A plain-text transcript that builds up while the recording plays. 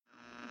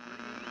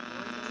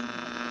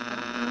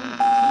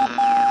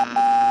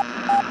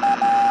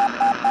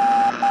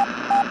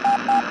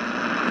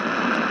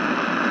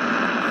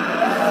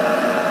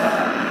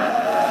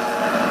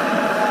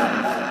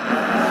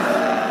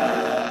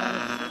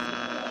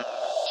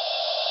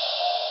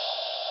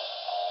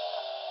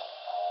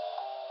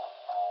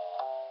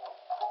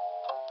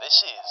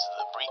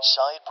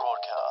Beachside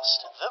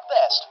Broadcast, the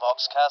best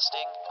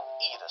foxcasting,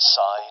 either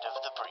side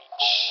of the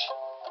breach.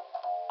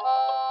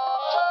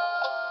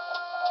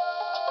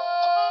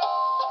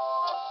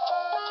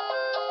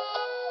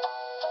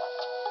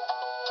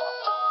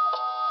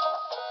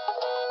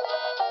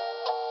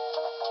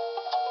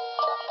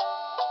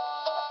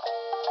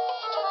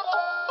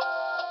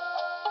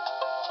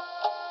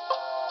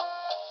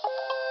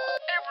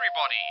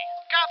 Everybody,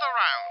 gather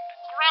round,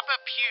 grab a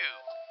pew.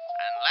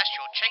 Unless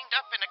you're chained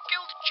up in a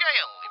guild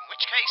jail, in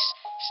which case,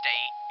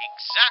 stay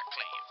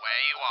exactly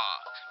where you are,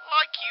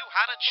 like you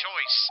had a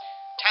choice.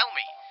 Tell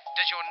me,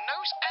 does your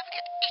nose ever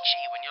get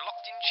itchy when you're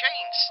locked in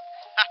chains?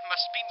 That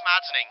must be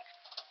maddening.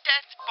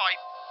 Death by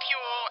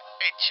pure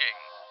itching.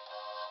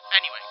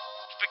 Anyway,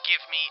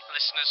 forgive me,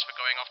 listeners, for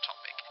going off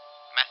topic.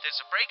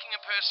 Methods of breaking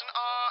a person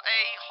are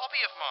a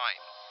hobby of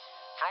mine.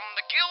 From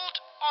the Guild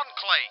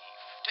Enclave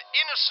to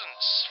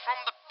Innocence, from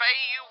the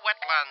Bayou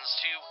Wetlands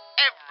to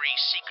every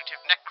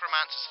secretive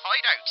necromancer's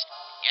hideout.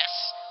 Yes,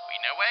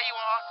 we know where you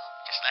are.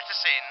 Just let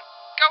us in.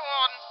 Go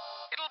on.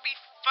 It'll be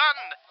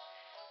fun.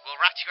 We'll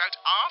rat you out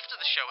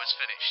after the show is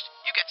finished.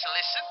 You get to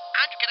listen,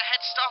 and you get a head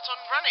start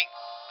on running.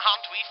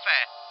 Aren't we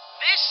fair?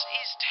 This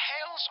is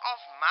Tales of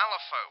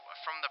Malifaux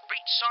from the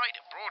Breachside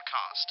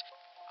Broadcast.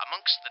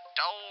 Amongst the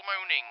dull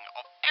moaning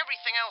of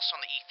everything else on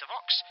the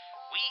Ethervox,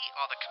 we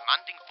are the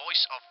commanding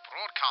voice of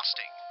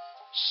broadcasting.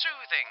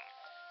 Soothing,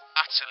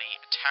 utterly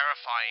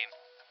terrifying,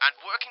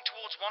 and working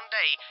towards one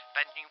day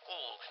bending you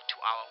all to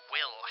our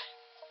will.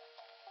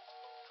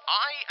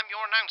 I am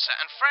your announcer,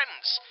 and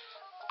friends,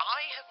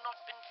 I have not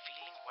been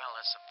feeling well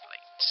as of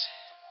late.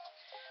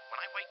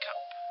 When I wake up,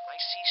 I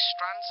see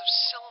strands of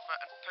silver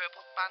and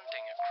purple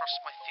banding across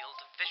my field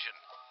of vision.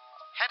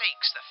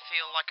 Headaches that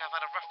feel like I've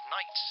had a rough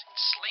night in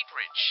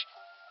Slaveridge.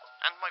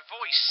 And my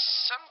voice,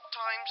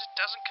 sometimes it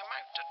doesn't come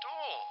out at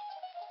all.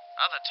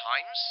 Other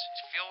times,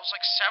 it feels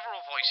like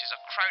several voices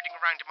are crowding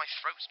around in my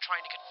throat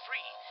trying to get free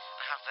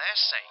and have their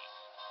say.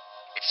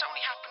 It's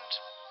only happened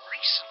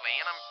recently,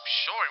 and I'm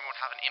sure it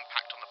won't have an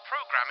impact on the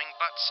programming,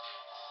 but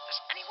has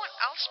anyone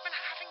else been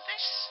having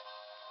this?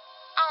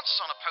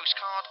 Answers on a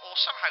postcard or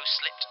somehow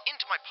slipped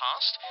into my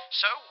past,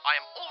 so I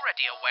am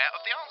already aware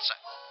of the answer.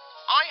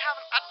 I have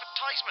an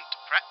advertisement to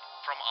prep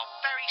from our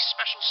very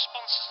special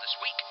sponsors this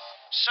week,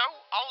 so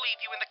I'll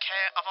leave you in the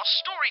care of our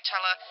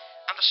storyteller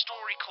and the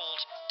story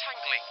called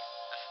Tangling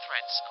the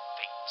Threads of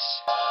Fate.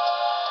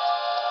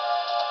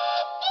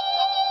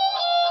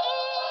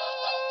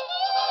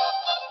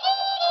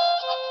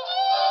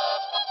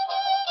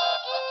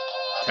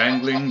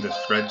 Tangling the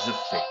Threads of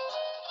Fate.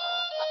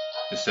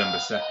 December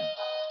 2nd.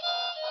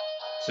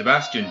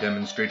 Sebastian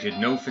demonstrated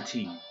no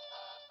fatigue,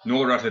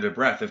 nor uttered a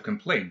breath of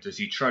complaint as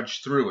he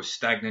trudged through a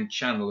stagnant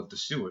channel of the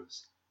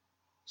sewers,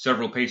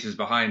 several paces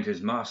behind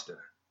his master,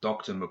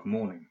 Dr.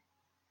 McMorning.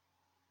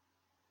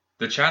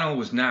 The channel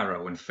was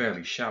narrow and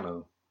fairly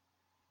shallow,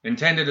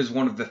 intended as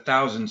one of the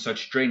 1,000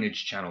 such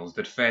drainage channels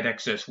that fed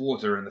excess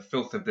water and the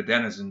filth of the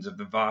denizens of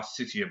the vast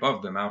city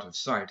above them out of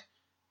sight,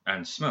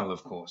 and smell,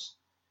 of course,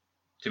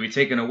 to be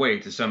taken away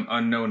to some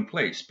unknown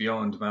place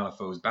beyond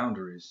Malifaux's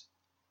boundaries.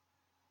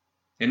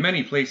 In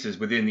many places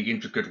within the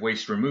intricate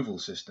waste removal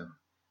system,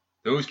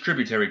 those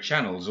tributary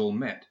channels all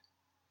met,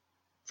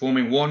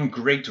 forming one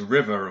great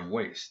river of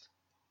waste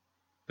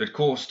that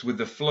coursed with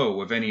the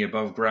flow of any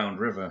above-ground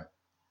river,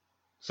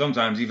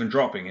 sometimes even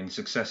dropping in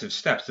successive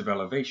steps of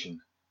elevation,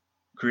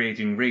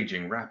 creating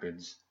raging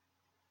rapids.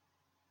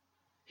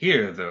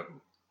 Here,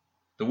 though,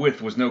 the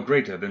width was no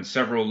greater than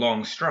several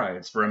long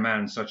strides for a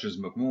man such as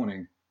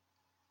McMorning,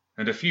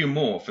 and a few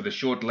more for the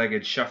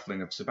short-legged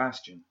shuffling of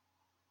Sebastian.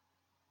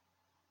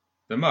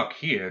 The muck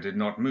here did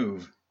not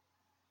move,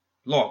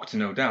 locked,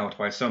 no doubt,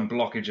 by some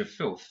blockage of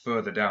filth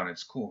further down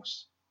its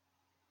course.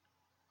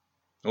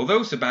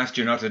 Although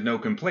Sebastian uttered no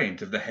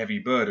complaint of the heavy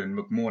burden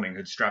McMorning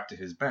had strapped to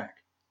his back,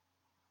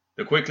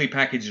 the quickly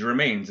packaged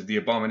remains of the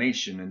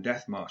abomination and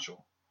death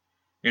marshal,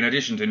 in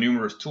addition to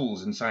numerous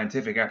tools and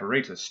scientific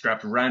apparatus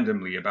strapped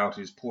randomly about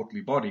his portly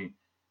body,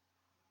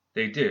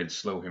 they did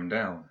slow him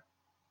down.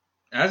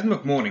 As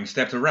McMorning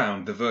stepped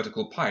around the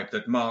vertical pipe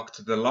that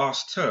marked the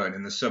last turn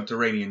in the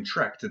subterranean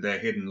trek to their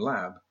hidden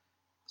lab,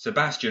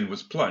 Sebastian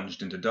was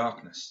plunged into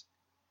darkness.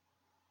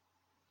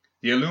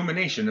 The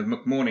illumination of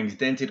McMorning's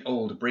dented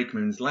old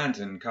brakeman's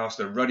lantern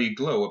cast a ruddy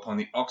glow upon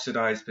the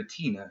oxidized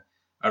patina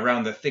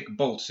around the thick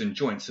bolts and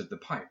joints of the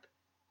pipe,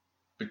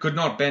 but could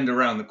not bend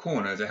around the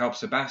corner to help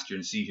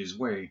Sebastian see his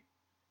way.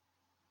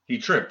 He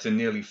tripped and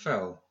nearly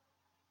fell,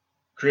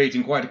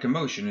 creating quite a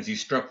commotion as he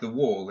struck the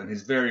wall and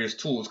his various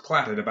tools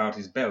clattered about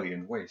his belly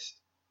and waist.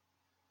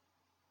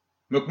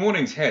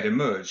 McMorning's head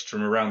emerged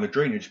from around the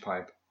drainage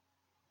pipe,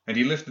 and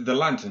he lifted the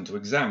lantern to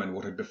examine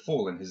what had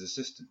befallen his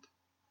assistant.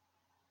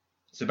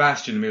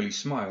 Sebastian merely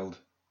smiled,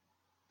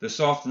 the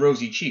soft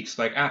rosy cheeks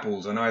like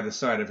apples on either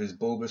side of his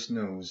bulbous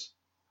nose.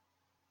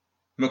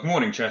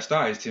 McMorning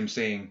chastised him,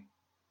 saying,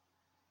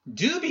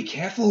 "Do be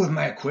careful with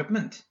my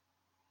equipment."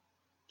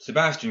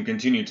 Sebastian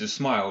continued to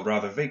smile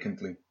rather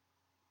vacantly,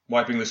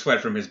 wiping the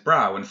sweat from his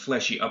brow and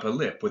fleshy upper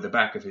lip with the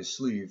back of his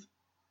sleeve.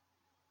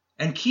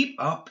 And keep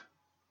up.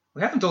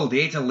 We haven't all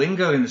day to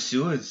linger in the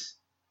sewers.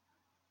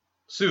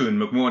 Soon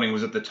McMorning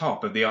was at the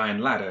top of the iron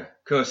ladder,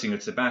 cursing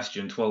at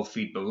Sebastian 12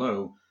 feet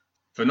below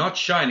for not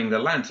shining the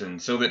lantern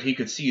so that he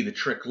could see the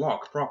trick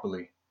lock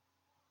properly.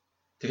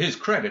 To his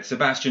credit,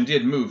 Sebastian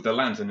did move the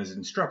lantern as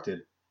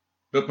instructed,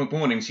 but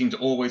McMorning seemed to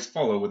always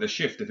follow with a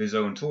shift of his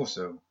own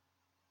torso,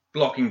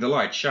 blocking the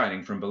light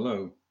shining from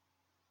below.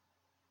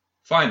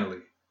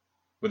 Finally,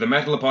 with a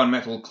metal upon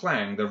metal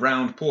clang, the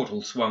round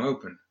portal swung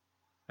open,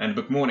 and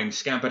McMorning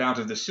scampered out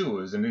of the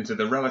sewers and into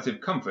the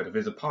relative comfort of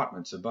his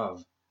apartments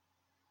above.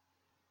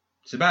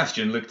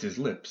 Sebastian licked his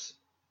lips,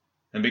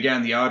 and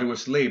began the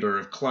arduous labor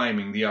of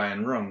climbing the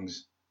iron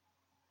rungs,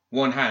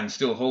 one hand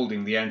still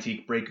holding the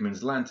antique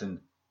brakeman's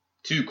lantern,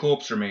 2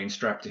 corpse remains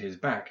strapped to his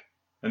back,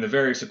 and the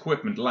various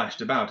equipment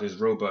lashed about his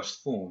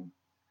robust form,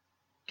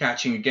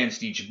 catching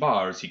against each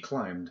bar as he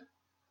climbed.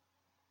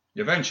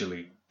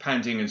 Eventually,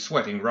 panting and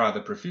sweating rather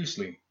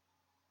profusely,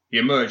 he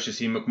emerged to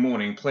see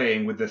McMorning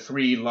playing with the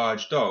 3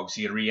 large dogs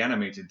he had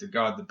reanimated to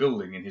guard the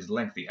building in his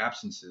lengthy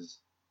absences.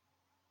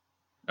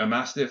 A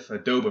mastiff, a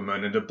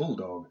Doberman, and a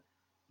bulldog,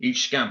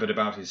 each scampered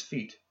about his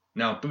feet,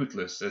 now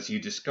bootless as he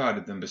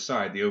discarded them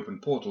beside the open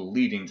portal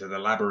leading to the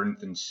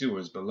labyrinthine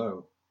sewers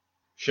below,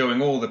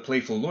 showing all the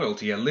playful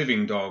loyalty a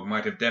living dog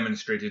might have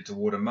demonstrated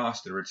toward a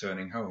master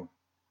returning home.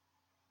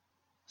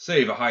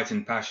 Save a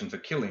heightened passion for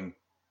killing,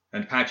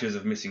 and patches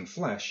of missing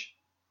flesh,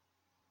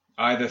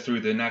 either through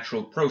the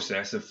natural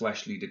process of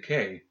fleshly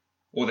decay,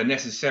 or the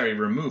necessary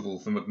removal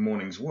for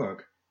McMorning's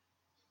work,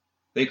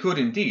 they could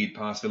indeed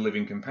pass for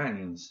living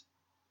companions.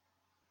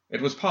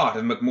 It was part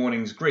of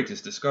McMorning's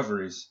greatest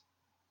discoveries.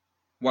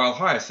 While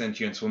higher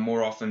sentients were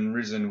more often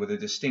risen with a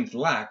distinct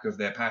lack of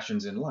their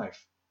passions in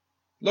life,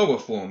 lower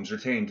forms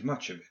retained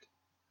much of it.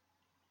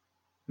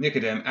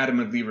 Nicodem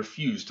adamantly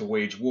refused to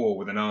wage war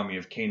with an army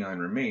of canine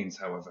remains,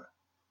 however.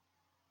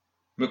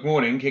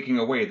 McMorning, kicking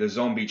away the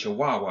zombie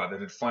chihuahua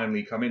that had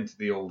finally come into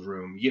the old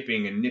room,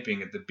 yipping and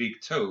nipping at the big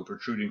toe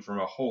protruding from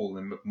a hole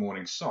in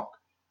McMorning's sock,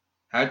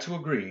 had to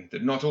agree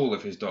that not all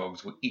of his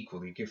dogs were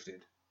equally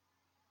gifted.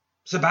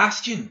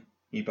 "Sebastian,"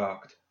 he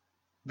barked,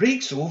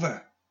 "break's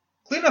over.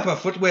 Clean up our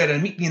footwear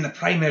and meet me in the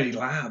primary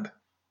lab.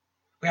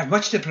 We have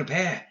much to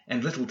prepare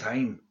and little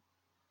time.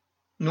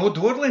 No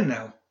dawdling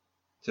now."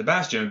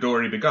 Sebastian had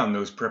already begun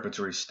those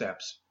preparatory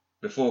steps,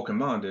 before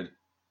commanded,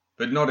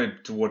 but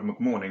nodded toward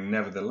McMorning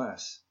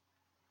nevertheless.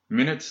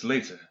 Minutes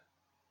later,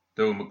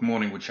 though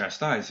McMorning would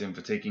chastise him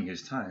for taking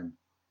his time,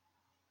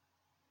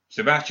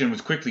 Sebastian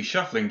was quickly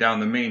shuffling down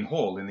the main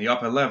hall in the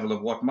upper level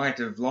of what might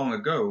have long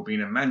ago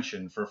been a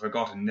mansion for a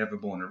forgotten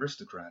never-born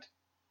aristocrat.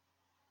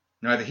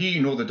 Neither he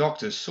nor the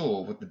doctors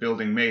saw what the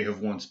building may have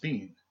once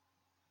been,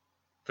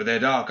 for their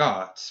dark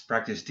arts,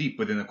 practiced deep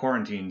within the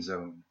quarantine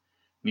zone,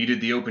 needed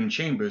the open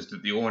chambers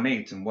that the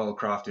ornate and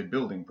well-crafted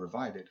building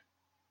provided.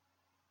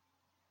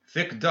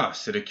 Thick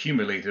dust had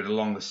accumulated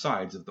along the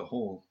sides of the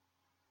hall,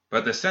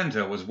 but the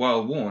center was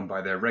well worn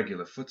by their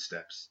regular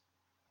footsteps.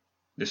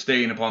 The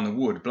stain upon the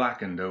wood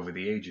blackened over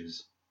the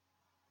ages.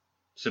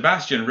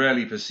 Sebastian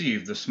rarely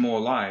perceived the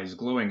small eyes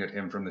glowing at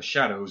him from the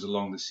shadows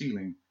along the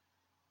ceiling,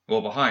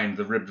 or behind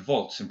the ribbed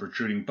vaults and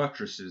protruding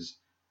buttresses,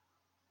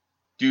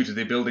 due to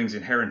the building's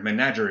inherent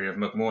menagerie of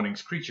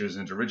McMorning's creatures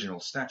and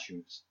original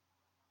statues,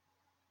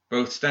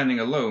 both standing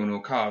alone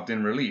or carved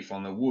in relief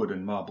on the wood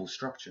and marble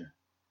structure.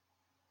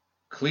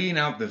 Clean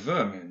out the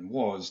vermin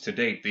was, to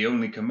date, the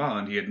only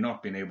command he had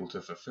not been able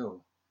to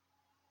fulfill.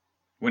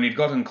 When he'd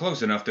gotten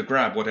close enough to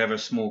grab whatever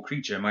small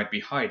creature might be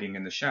hiding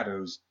in the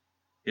shadows,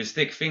 his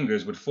thick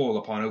fingers would fall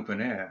upon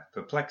open air,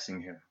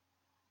 perplexing him.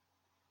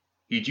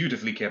 He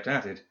dutifully kept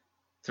at it,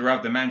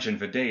 throughout the mansion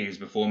for days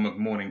before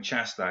McMorning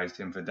chastised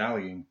him for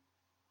dallying.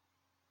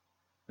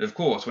 Of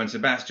course, when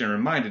Sebastian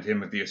reminded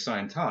him of the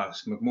assigned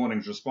task,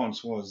 McMorning's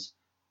response was,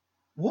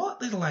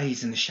 "What little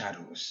eyes in the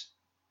shadows?"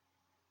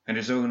 And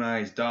his own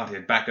eyes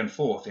darted back and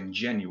forth in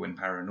genuine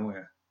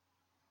paranoia.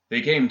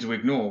 They came to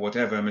ignore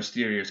whatever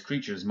mysterious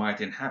creatures might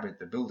inhabit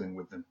the building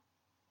with them.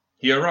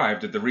 He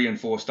arrived at the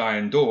reinforced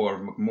iron door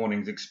of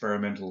McMorning's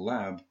experimental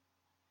lab.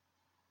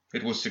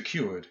 It was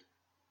secured,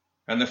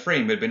 and the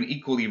frame had been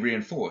equally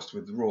reinforced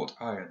with wrought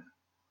iron.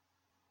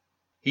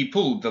 He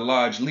pulled the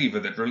large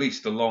lever that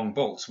released the long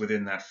bolts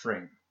within that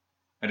frame,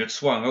 and it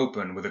swung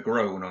open with a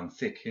groan on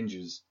thick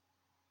hinges.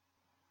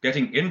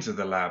 Getting into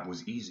the lab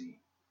was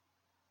easy.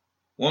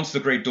 Once the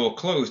great door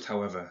closed,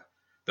 however,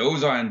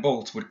 those iron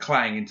bolts would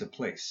clang into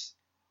place,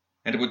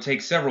 and it would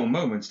take several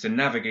moments to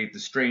navigate the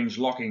strange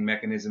locking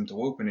mechanism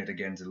to open it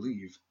again to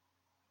leave.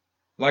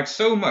 Like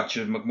so much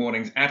of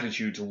McMorning's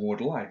attitude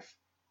toward life,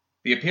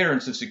 the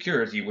appearance of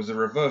security was a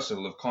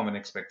reversal of common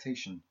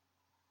expectation.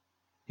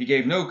 He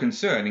gave no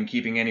concern in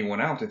keeping anyone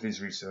out of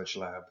his research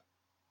lab.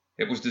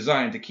 It was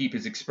designed to keep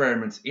his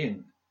experiments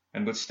in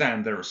and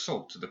withstand their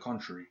assault to the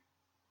contrary.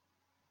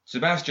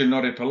 Sebastian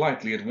nodded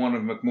politely at one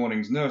of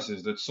McMorning's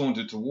nurses that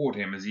sauntered toward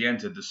him as he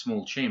entered the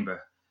small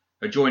chamber,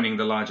 adjoining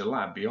the larger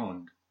lab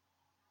beyond.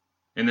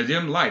 In the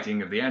dim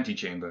lighting of the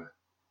antechamber,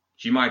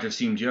 she might have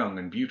seemed young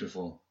and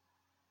beautiful.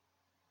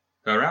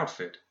 Her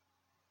outfit,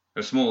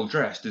 Her small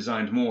dress,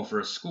 designed more for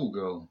a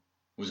schoolgirl,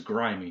 was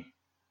grimy,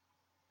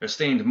 a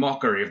stained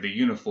mockery of the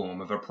uniform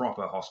of a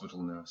proper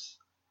hospital nurse.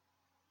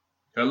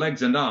 Her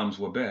legs and arms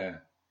were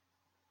bare,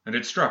 and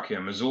it struck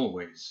him, as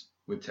always,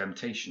 with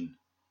temptation.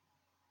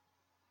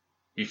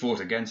 He fought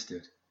against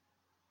it,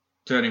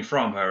 turning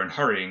from her and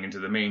hurrying into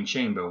the main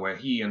chamber, where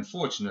he,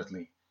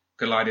 unfortunately,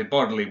 collided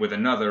bodily with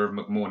another of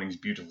McMorning's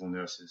beautiful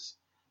nurses,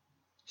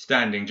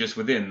 standing just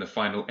within the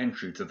final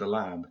entry to the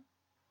lab.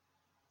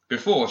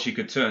 Before she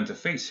could turn to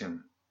face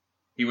him,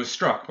 he was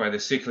struck by the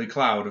sickly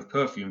cloud of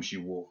perfume she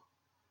wore,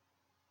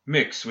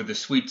 mixed with the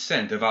sweet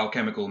scent of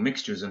alchemical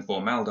mixtures and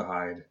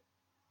formaldehyde.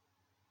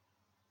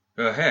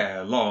 Her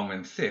hair, long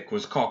and thick,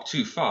 was cocked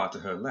too far to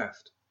her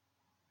left,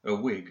 a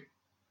wig,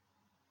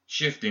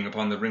 shifting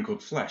upon the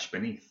wrinkled flesh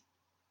beneath.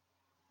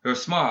 Her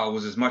smile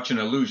was as much an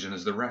illusion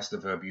as the rest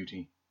of her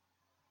beauty.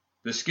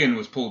 The skin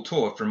was pulled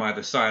taut from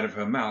either side of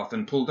her mouth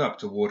and pulled up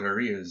toward her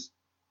ears.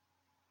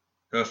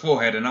 Her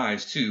forehead and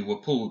eyes, too, were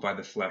pulled by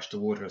the flesh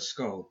toward her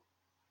skull.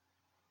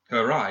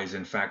 Her eyes,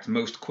 in fact,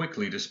 most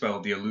quickly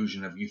dispelled the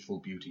illusion of youthful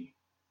beauty.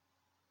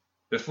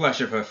 The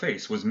flesh of her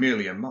face was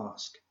merely a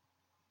mask,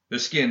 the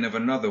skin of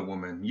another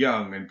woman,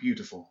 young and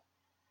beautiful,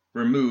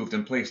 removed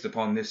and placed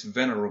upon this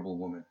venerable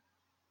woman,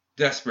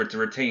 desperate to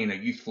retain a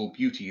youthful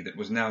beauty that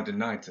was now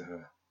denied to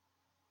her.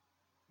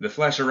 The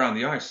flesh around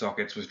the eye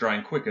sockets was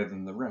drying quicker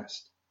than the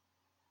rest,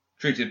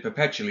 treated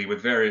perpetually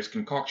with various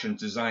concoctions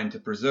designed to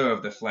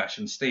preserve the flesh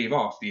and stave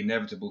off the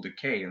inevitable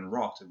decay and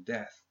rot of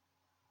death.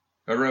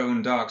 Her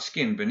own dark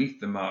skin beneath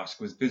the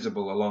mask was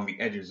visible along the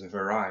edges of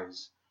her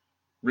eyes,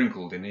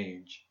 wrinkled in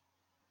age.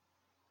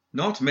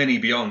 Not many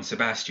beyond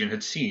Sebastian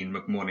had seen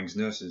McMorning's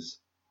nurses.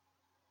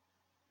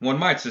 One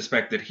might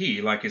suspect that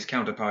he, like his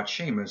counterpart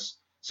Seamus,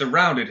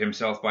 surrounded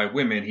himself by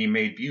women he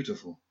made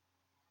beautiful.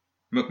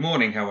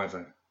 McMorning,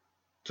 however,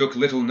 took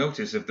little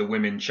notice of the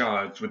women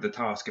charged with the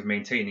task of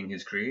maintaining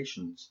his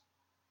creations.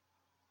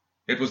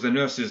 It was the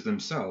nurses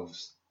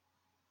themselves,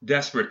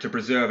 desperate to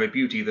preserve a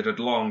beauty that had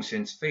long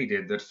since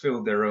faded, that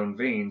filled their own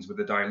veins with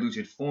the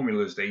diluted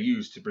formulas they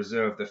used to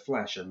preserve the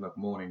flesh of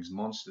McMorning's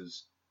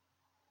monsters.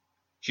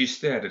 She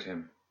stared at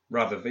him,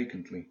 rather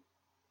vacantly.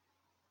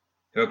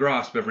 Her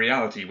grasp of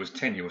reality was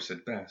tenuous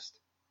at best.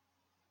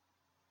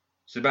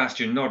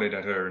 Sebastian nodded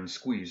at her and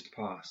squeezed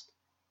past.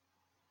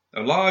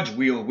 A large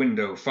wheel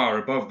window far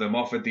above them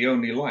offered the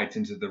only light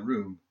into the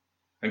room,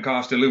 and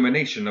cast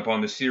illumination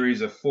upon the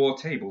series of 4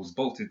 tables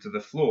bolted to the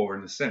floor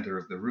in the center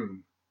of the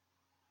room.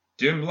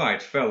 Dim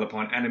light fell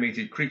upon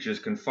animated creatures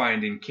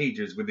confined in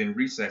cages within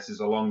recesses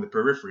along the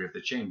periphery of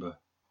the chamber.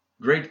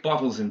 Great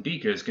bottles and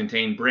beakers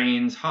contained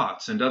brains,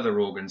 hearts, and other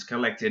organs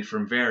collected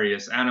from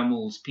various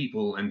animals,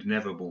 people, and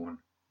neverborn.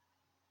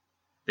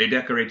 They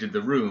decorated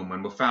the room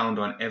and were found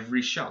on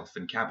every shelf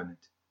and cabinet.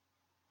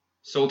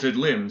 Salted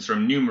limbs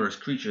from numerous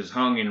creatures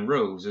hung in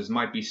rows, as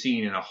might be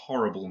seen in a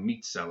horrible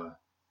meat cellar.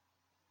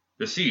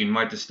 The scene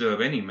might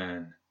disturb any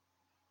man,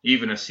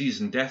 even a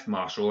seasoned death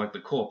marshal like the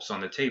corpse on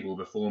the table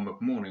before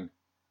McMorning,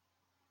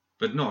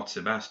 but not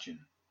Sebastian.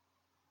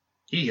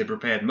 He had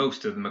prepared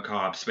most of the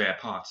macabre spare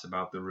parts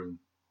about the room.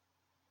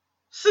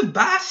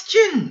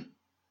 "Sebastian!"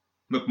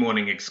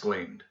 McMorning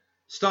exclaimed,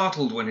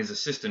 startled when his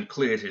assistant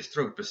cleared his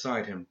throat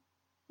beside him.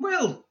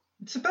 "Well,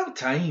 it's about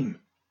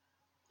time."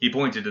 He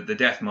pointed at the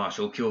death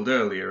marshal killed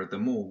earlier at the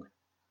morgue.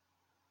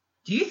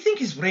 "Do you think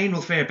his brain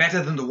will fare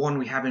better than the one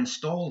we have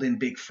installed in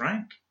Big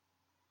Frank?"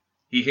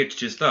 He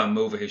hitched his thumb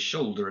over his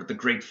shoulder at the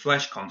great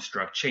flesh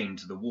construct chained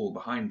to the wall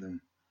behind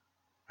them.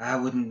 "I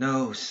wouldn't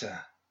know,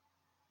 sir,"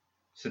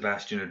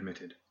 Sebastian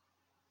admitted.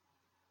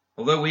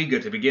 Although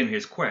eager to begin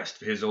his quest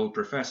for his old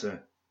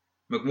professor,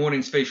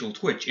 McMorning's facial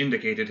twitch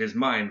indicated his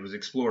mind was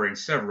exploring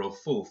several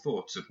full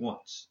thoughts at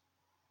once.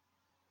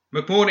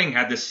 McMorning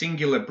had the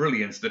singular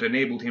brilliance that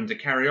enabled him to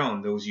carry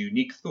on those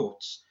unique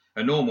thoughts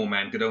a normal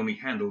man could only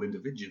handle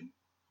individually.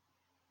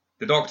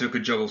 The doctor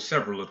could juggle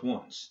several at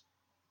once,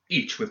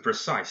 each with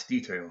precise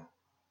detail.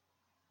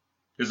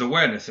 His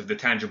awareness of the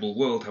tangible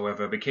world,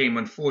 however, became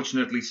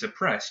unfortunately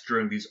suppressed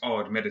during these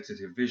odd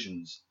meditative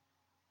visions.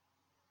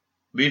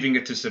 Leaving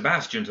it to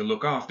Sebastian to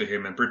look after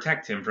him and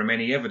protect him from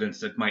any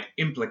evidence that might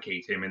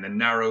implicate him in the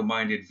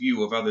narrow-minded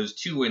view of others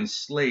too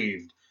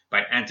enslaved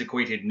by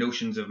antiquated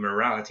notions of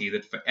morality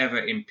that forever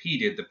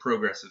impeded the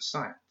progress of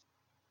science.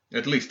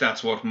 At least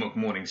that's what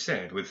McMorning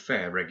said with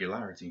fair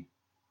regularity.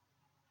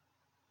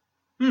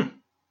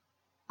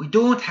 We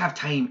don't have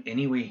time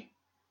anyway."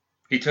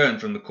 He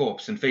turned from the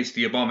corpse and faced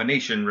the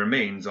abomination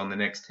remains on the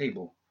next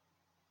table,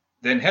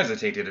 then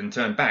hesitated and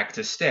turned back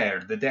to stare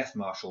at the death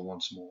marshal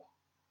once more.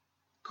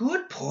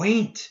 "Good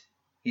point,"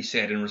 he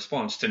said in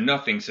response to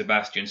nothing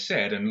Sebastian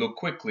said, and looked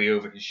quickly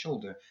over his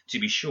shoulder to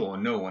be sure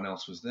no one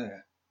else was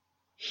there.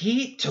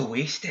 "Hate to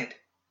waste it.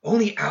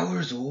 Only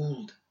hours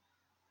old.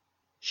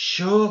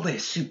 Surely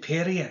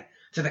superior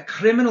to the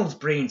criminal's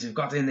brains we've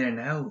got in there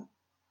now.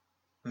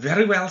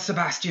 Very well,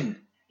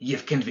 Sebastian.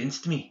 You've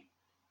convinced me."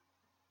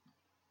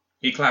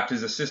 He clapped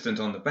his assistant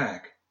on the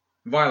back,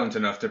 violent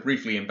enough to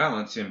briefly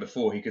imbalance him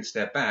before he could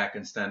step back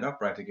and stand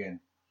upright again.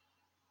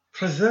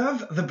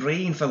 "Preserve the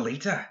brain for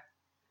later.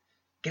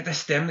 Get the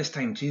stem this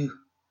time too.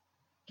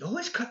 You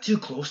always cut too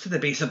close to the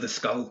base of the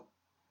skull.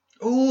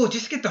 Oh,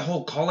 just get the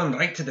whole column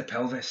right to the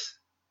pelvis.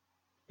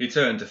 He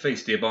turned to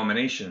face the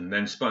abomination,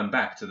 then spun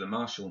back to the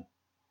marshal.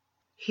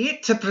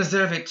 Hate to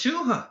preserve it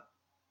too, huh?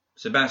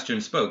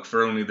 Sebastian spoke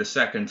for only the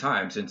second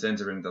time since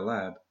entering the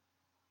lab.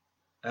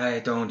 I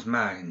don't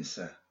mind,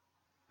 sir.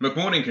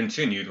 McMorning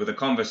continued with a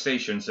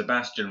conversation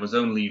Sebastian was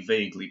only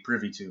vaguely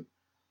privy to.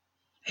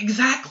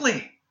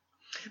 Exactly.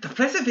 The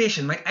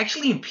preservation might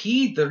actually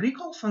impede the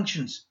recall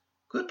functions.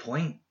 Good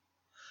point.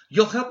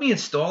 You'll help me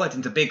install it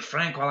into Big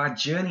Frank while I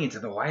journey into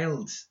the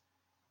wilds.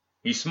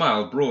 He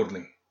smiled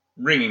broadly,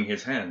 wringing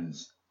his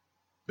hands,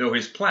 though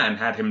his plan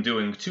had him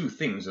doing two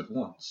things at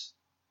once.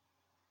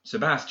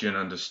 Sebastian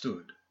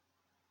understood.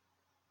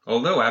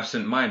 Although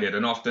absent-minded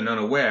and often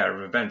unaware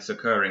of events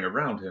occurring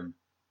around him,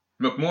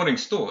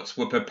 McMorning's thoughts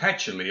were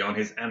perpetually on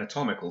his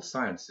anatomical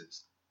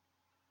sciences,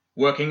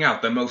 working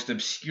out the most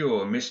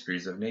obscure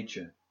mysteries of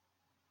nature.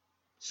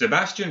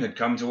 Sebastian had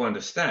come to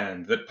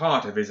understand that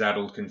part of his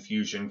addled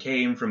confusion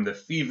came from the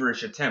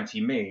feverish attempt he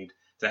made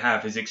to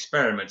have his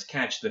experiments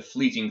catch the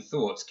fleeting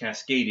thoughts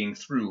cascading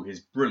through his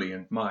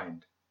brilliant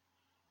mind.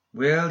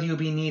 Will you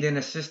be needing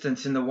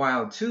assistance in the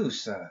wild too,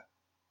 sir?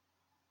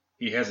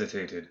 He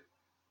hesitated,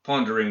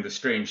 pondering the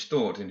strange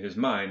thought in his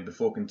mind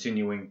before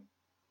continuing.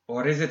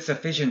 Or is it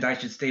sufficient I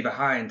should stay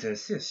behind to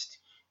assist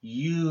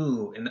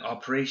you in the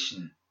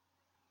operation?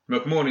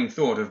 McMorning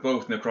thought of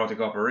both necrotic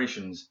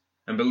operations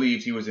and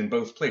believed he was in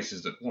both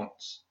places at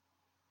once.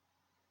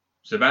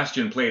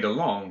 Sebastian played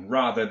along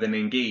rather than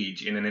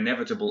engage in an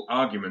inevitable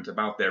argument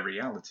about their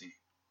reality.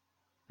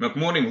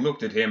 McMorning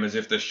looked at him as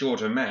if the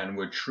shorter man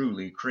were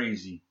truly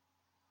crazy.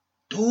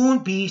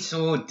 Don't be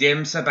so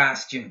dim,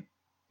 Sebastian,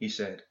 he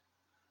said.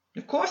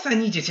 Of course I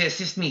need you to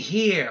assist me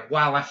here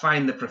while I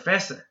find the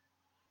professor.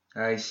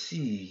 I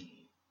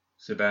see,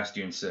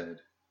 Sebastian said.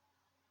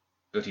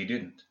 But he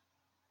didn't.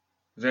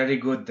 Very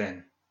good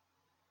then.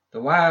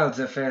 The wilds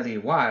are fairly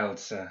wild,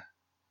 sir.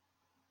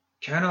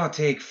 Cannot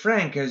take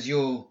Frank as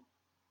you'll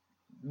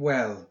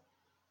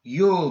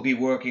be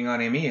working on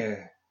him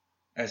here,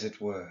 as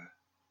it were.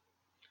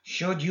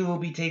 Should you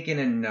be taking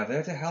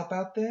another to help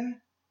out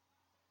there?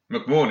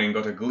 McMorning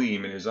got a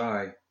gleam in his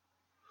eye.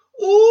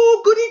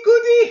 Oh,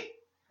 goody!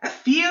 A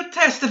field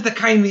test of the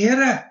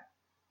Chimera!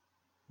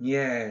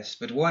 Yes,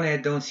 but one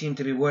head don't seem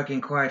to be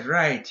working quite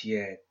right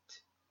yet.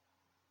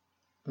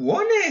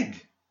 One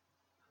head?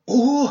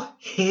 Oh,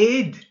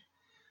 head!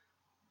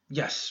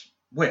 Yes,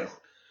 well,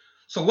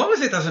 so long as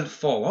it doesn't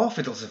fall off,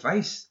 it'll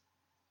suffice.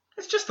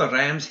 It's just a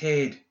ram's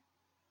head.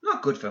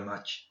 Not good for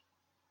much.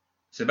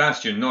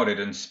 Sebastian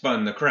nodded and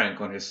spun the crank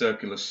on his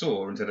circular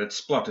saw until it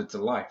spluttered to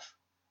life.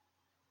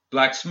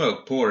 Black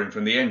smoke pouring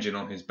from the engine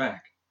on his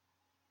back,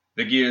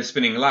 the gears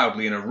spinning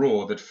loudly in a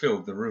roar that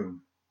filled the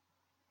room.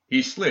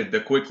 He slid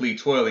the quickly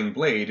twirling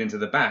blade into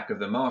the back of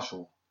the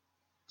marshal,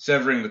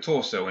 severing the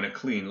torso in a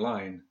clean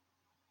line.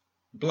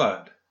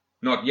 Blood,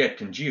 not yet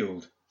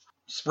congealed,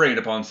 sprayed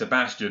upon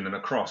Sebastian and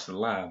across the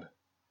lab.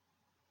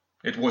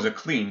 It was a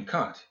clean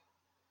cut,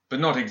 but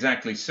not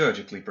exactly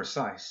surgically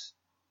precise.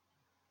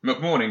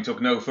 McMorning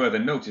took no further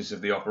notice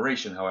of the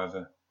operation,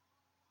 however,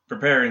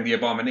 preparing the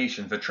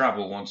abomination for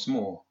travel once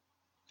more,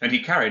 and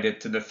he carried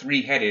it to the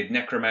three-headed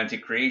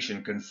necromantic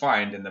creation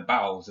confined in the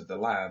bowels of the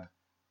lab,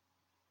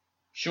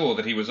 sure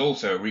that he was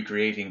also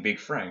recreating Big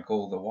Frank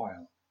all the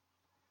while.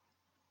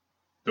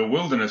 The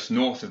wilderness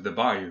north of the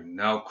bayou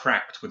now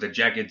cracked with a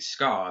jagged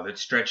scar that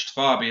stretched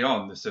far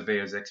beyond the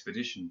surveyor's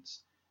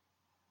expeditions,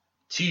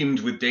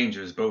 teemed with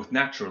dangers both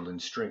natural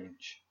and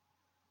strange.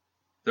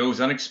 Those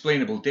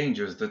unexplainable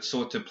dangers that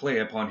sought to play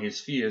upon his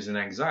fears and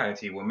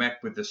anxiety were met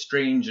with the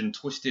strange and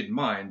twisted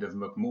mind of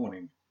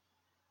McMorning,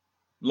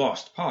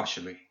 lost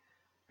partially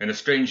in a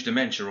strange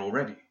dementia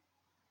already,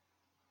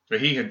 for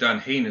he had done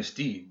heinous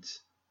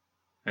deeds,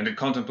 and had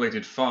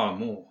contemplated far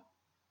more.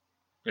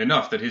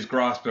 Enough that his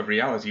grasp of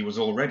reality was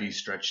already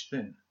stretched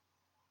thin.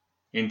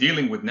 In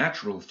dealing with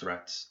natural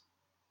threats,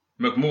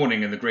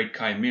 McMorning and the great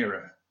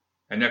Chimera,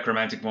 a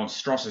necromantic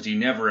monstrosity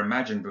never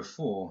imagined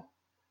before,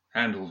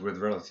 handled with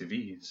relative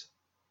ease.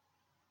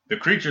 The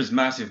creature's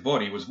massive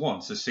body was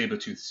once a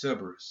saber-toothed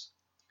Cerberus,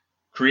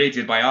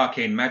 created by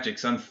arcane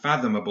magics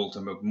unfathomable to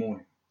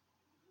McMorning.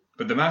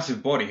 But the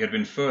massive body had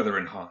been further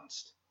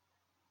enhanced,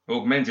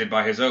 augmented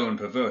by his own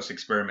perverse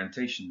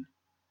experimentation.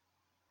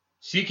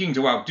 Seeking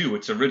to outdo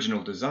its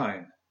original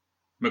design,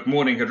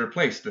 McMorning had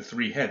replaced the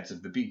three heads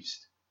of the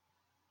beast,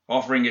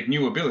 offering it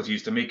new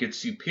abilities to make it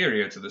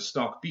superior to the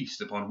stock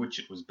beast upon which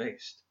it was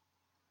based.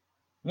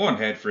 One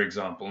head, for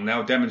example,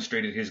 now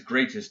demonstrated his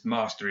greatest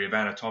mastery of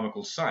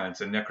anatomical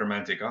science and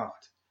necromantic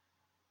art.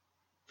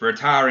 For a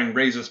towering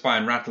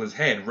razor-spine rattler's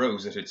head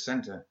rose at its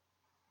center,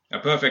 a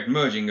perfect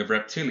merging of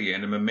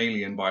reptilian and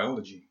mammalian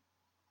biology.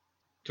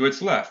 To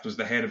its left was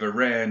the head of a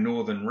rare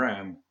northern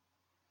ram,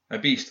 a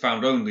beast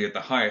found only at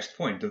the highest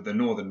point of the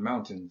northern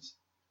mountains.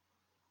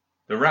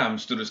 The ram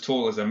stood as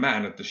tall as a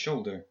man at the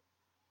shoulder,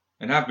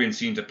 and have been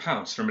seen to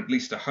pounce from at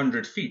least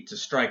 100 feet to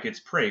strike its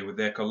prey with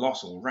their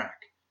colossal rack.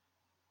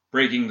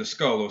 breaking the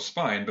skull or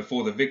spine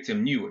before the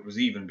victim knew it was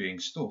even being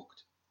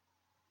stalked.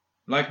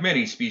 Like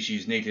many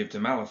species native to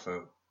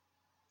Malifaux,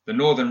 the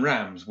northern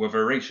rams were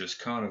voracious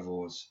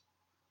carnivores.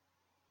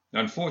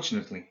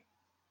 Unfortunately,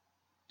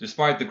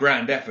 despite the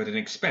grand effort and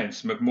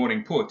expense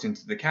McMorning put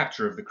into the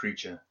capture of the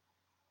creature,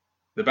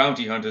 the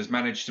bounty hunters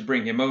managed to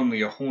bring him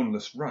only a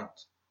hornless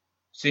runt,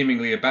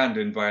 seemingly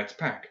abandoned by its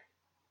pack,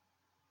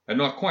 and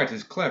not quite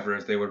as clever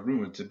as they were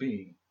rumored to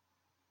be.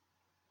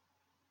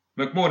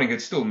 McMorning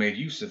had still made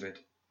use of it,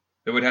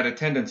 though it had a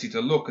tendency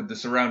to look at the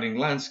surrounding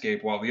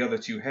landscape while the other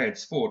two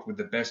heads fought with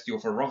the bestial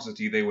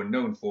ferocity they were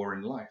known for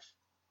in life.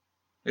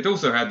 It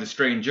also had the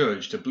strange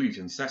urge to bleat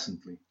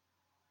incessantly,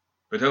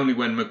 but only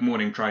when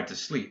McMorning tried to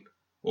sleep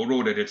or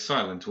ordered it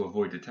silent to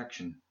avoid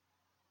detection.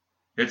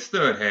 Its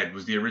third head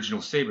was the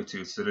original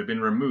saber-tooth that had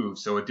been removed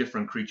so a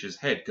different creature's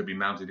head could be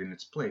mounted in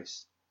its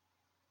place.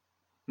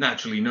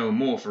 Naturally, no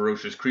more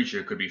ferocious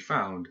creature could be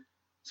found,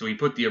 so he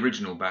put the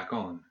original back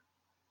on.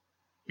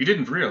 He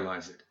didn't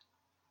realize it,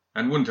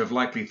 and wouldn't have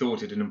likely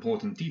thought it an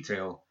important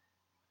detail,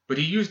 but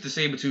he used the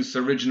saber-tooth's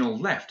original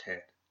left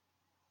head,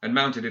 and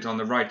mounted it on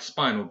the right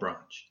spinal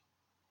branch,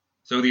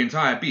 so the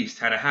entire beast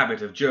had a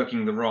habit of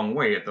jerking the wrong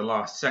way at the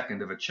last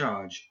second of a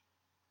charge,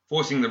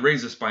 forcing the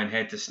razor-spine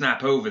head to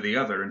snap over the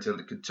other until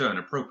it could turn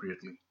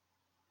appropriately.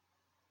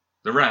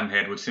 The ram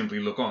head would simply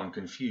look on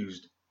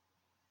confused.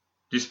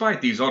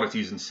 Despite these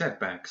oddities and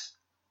setbacks,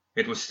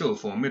 it was still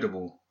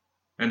formidable,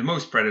 and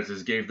most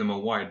predators gave them a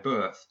wide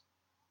berth,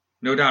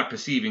 no doubt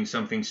perceiving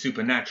something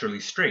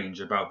supernaturally strange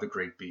about the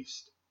great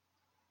beast.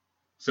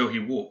 So he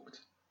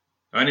walked,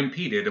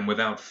 unimpeded and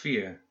without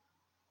fear,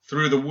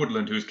 through the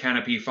woodland whose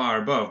canopy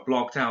far above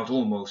blocked out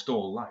almost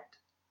all light.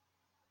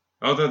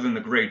 Other than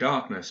the grey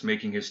darkness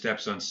making his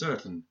steps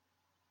uncertain,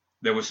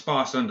 there was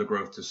sparse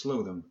undergrowth to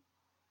slow them.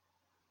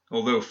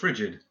 Although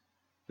frigid,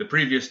 the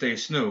previous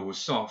day's snow was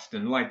soft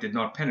and light did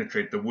not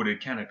penetrate the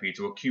wooded canopy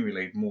to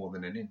accumulate more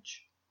than an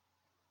inch.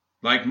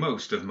 Like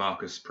most of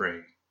Marcus'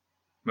 prey,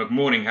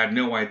 McMorning had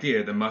no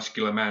idea the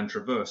muscular man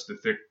traversed the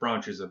thick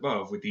branches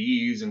above with the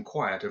ease and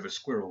quiet of a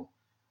squirrel.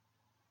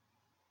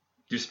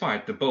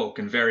 Despite the bulk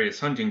and various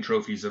hunting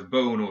trophies of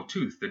bone or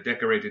tooth that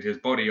decorated his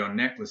body on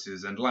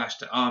necklaces and lashed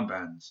to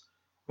armbands,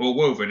 or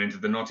woven into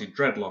the knotted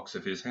dreadlocks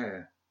of his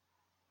hair,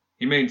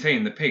 he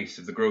maintained the pace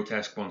of the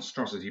grotesque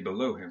monstrosity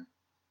below him,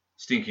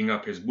 stinking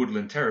up his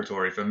woodland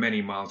territory for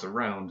many miles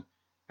around,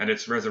 and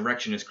its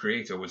resurrectionist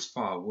creator was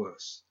far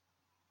worse,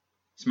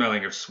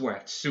 smelling of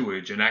sweat,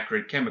 sewage, and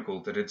acrid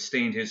chemicals that had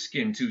stained his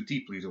skin too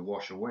deeply to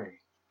wash away.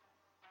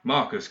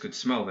 Marcus could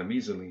smell them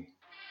easily,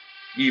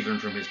 even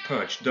from his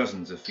perch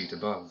dozens of feet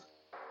above.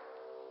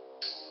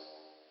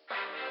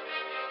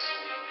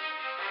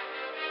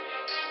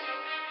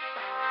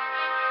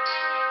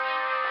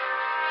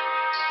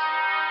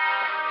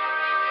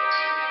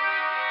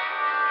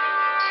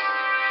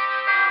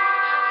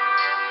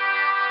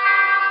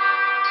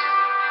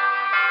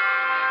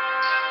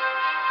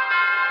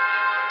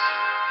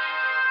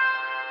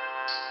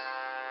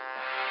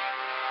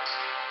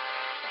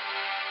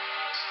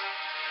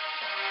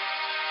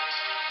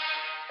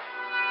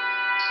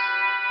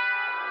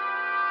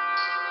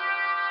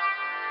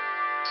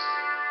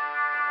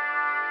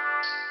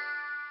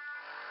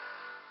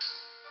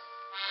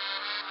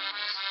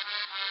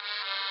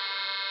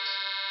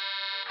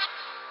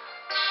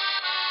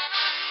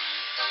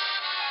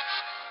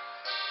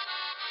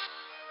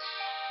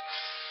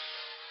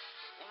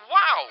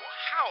 Wow,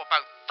 how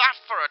about that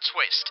for a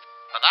twist?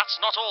 But that's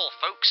not all,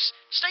 folks.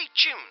 Stay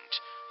tuned.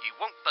 You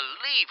won't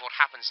believe what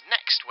happens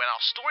next when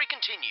our story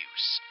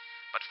continues.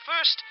 But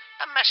first,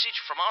 a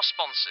message from our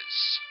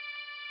sponsors.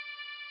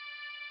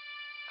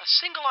 A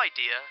single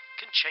idea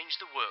can change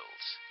the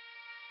world.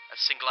 A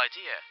single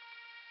idea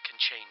can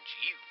change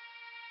you.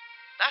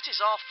 That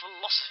is our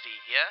philosophy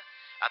here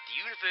at the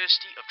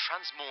University of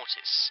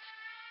Transmortis,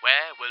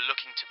 where we're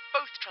looking to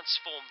both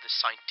transform the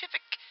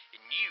scientific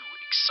in new,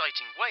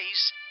 exciting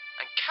ways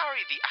and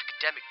carry the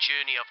academic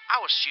journey of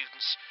our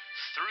students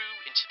through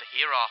into the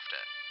hereafter.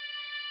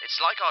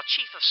 It's like our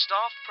Chief of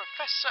Staff,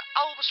 Professor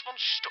Albus von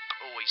Stuck,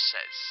 always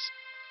says,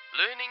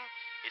 learning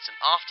is an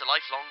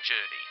after-lifelong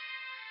journey.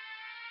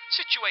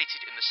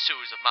 Situated in the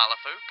sewers of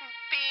Malifaux,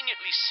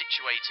 conveniently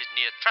situated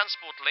near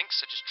transport links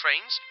such as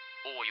trains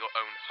or your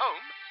own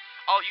home,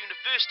 our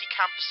university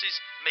campuses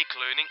make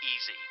learning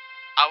easy.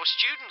 Our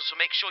students will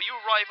make sure you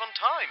arrive on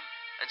time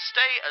and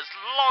stay as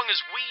long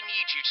as we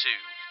need you to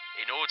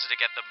in order to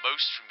get the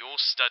most from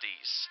your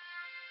studies.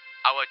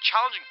 Our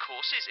challenging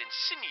courses in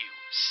Sinew,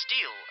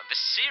 Steel and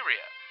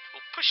Visceria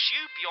will push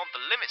you beyond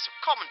the limits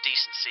of common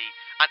decency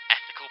and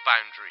ethical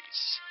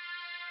boundaries.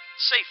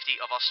 Safety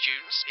of our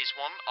students is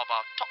one of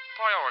our top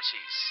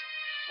priorities.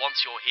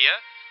 Once you're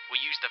here,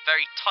 we'll use the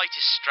very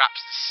tightest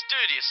straps and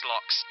sturdiest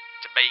locks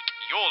to make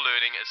your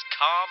learning as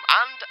calm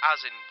and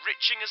as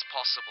enriching as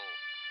possible.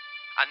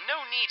 And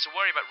no need to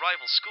worry about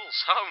rival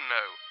schools, oh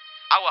no.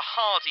 Our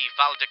hardy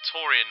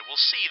valedictorian will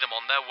see them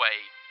on their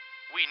way.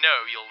 We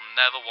know you'll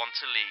never want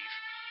to leave.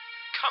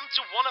 Come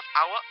to one of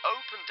our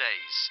open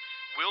days,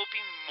 we'll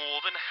be more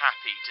than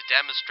happy to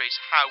demonstrate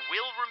how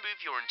we'll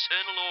remove your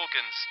internal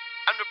organs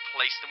and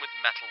replace them with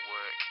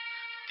metalwork.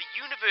 The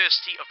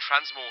University of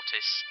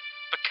Transmortis.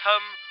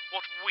 Become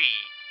what we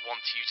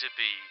want you to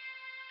be.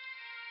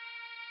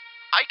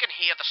 I can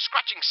hear the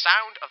scratching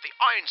sound of the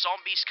iron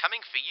zombies coming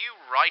for you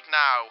right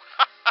now.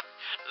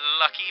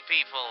 Lucky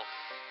people.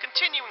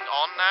 Continuing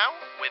on now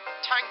with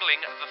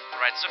Tangling the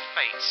Threads of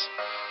Fate.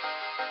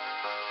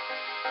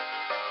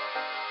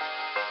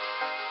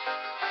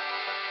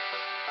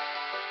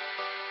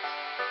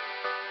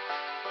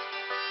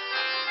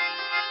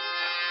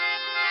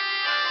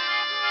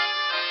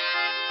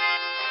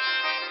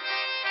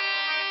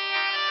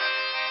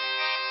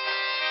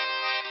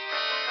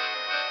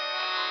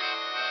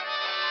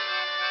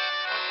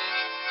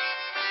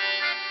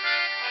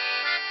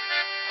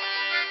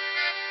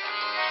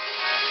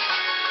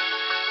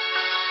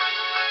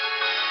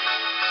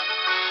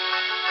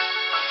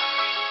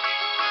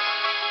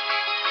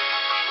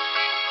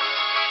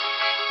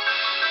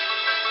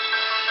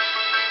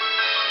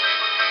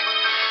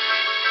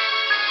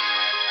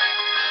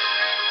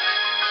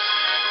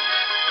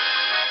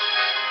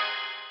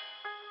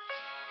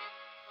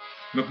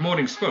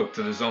 McMorning spoke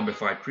to the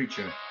zombified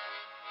creature,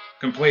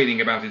 complaining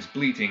about its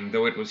bleating,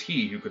 though it was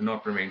he who could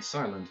not remain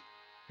silent,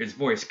 his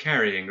voice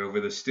carrying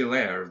over the still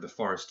air of the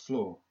forest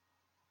floor.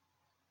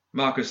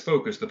 Marcus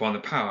focused upon the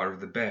power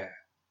of the bear,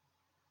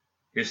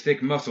 his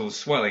thick muscles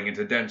swelling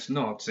into dense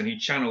knots, and he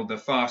channeled the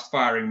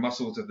fast-firing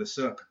muscles of the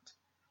serpent,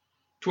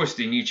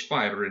 twisting each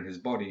fiber in his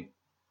body.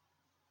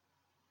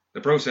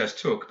 The process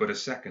took but a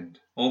second,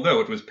 although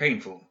it was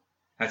painful,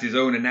 as his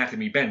own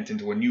anatomy bent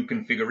into a new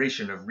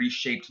configuration of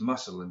reshaped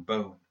muscle and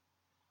bone.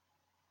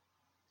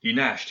 He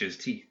gnashed his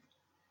teeth,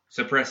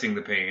 suppressing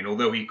the pain,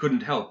 although he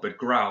couldn't help but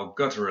growl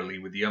gutturally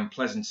with the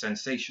unpleasant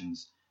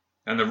sensations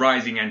and the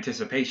rising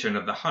anticipation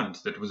of the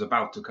hunt that was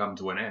about to come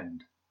to an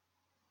end.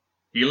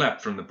 He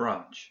leapt from the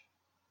branch,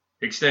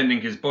 extending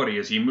his body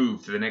as he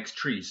moved to the next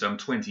tree some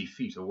 20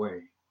 feet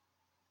away.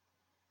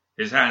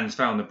 His hands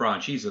found the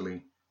branch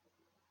easily,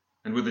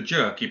 and with a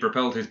jerk he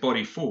propelled his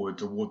body forward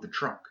toward the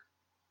trunk.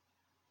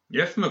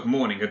 If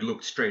McMorning had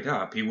looked straight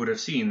up, he would have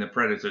seen the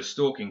predator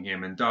stalking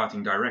him and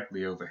darting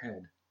directly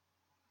overhead.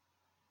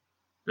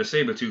 The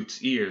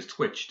saber-tooth's ears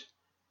twitched,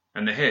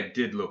 and the head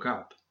did look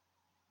up,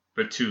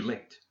 but too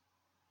late,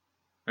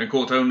 and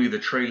caught only the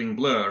trailing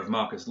blur of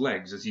Marcus'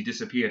 legs as he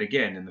disappeared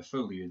again in the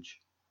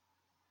foliage.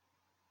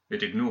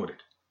 It ignored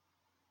it.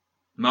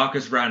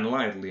 Marcus ran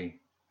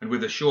lithely, and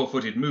with a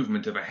sure-footed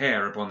movement of a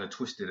hair upon the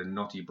twisted and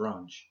knotty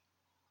branch.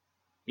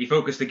 He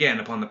focused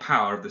again upon the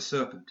power of the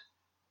serpent,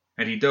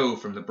 and he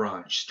dove from the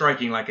branch,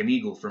 striking like an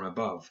eagle from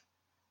above.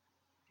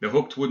 The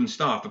hooked wooden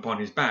staff upon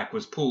his back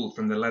was pulled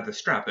from the leather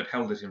strap that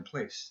held it in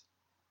place,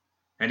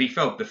 and he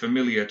felt the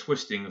familiar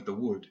twisting of the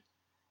wood,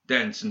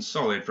 dense and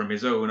solid from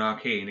his own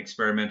arcane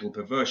experimental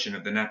perversion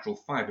of the natural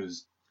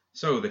fibers,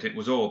 so that it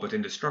was all but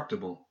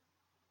indestructible,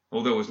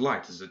 although as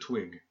light as a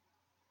twig.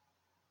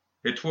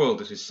 It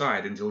twirled at his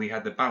side until he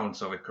had the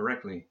balance of it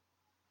correctly,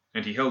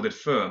 and he held it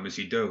firm as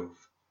he dove.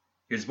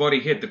 His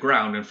body hit the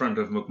ground in front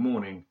of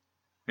McMorning,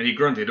 and he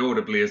grunted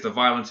audibly as the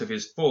violence of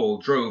his fall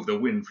drove the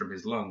wind from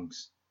his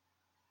lungs.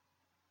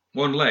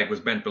 One leg was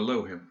bent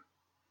below him,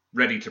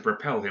 ready to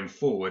propel him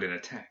forward in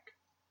attack.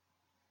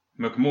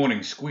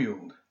 McMorning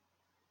squealed,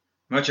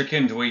 much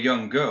akin to a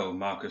young girl,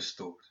 Marcus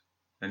thought,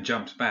 and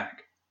jumped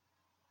back.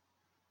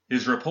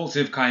 His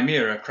repulsive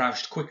chimera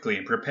crouched quickly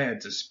and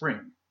prepared to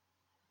spring.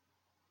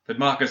 But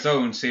Marcus'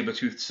 own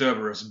saber-toothed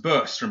Cerberus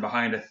burst from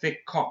behind a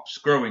thick copse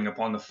growing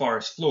upon the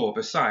forest floor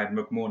beside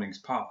McMorning's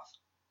path.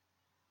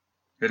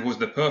 It was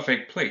the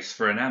perfect place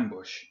for an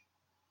ambush,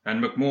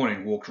 and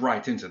McMorning walked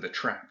right into the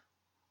trap.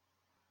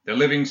 The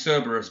living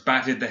Cerberus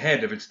batted the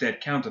head of its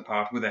dead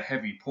counterpart with a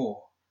heavy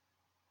paw,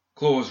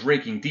 claws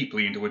raking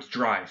deeply into its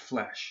dry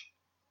flesh.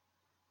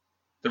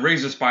 The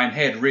razor-spine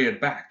head reared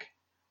back,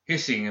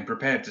 hissing and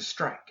prepared to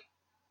strike,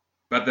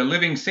 but the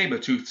living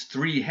saber-tooth's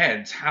 3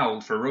 heads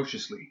howled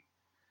ferociously,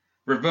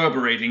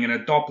 reverberating in a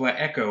Doppler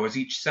echo as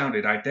each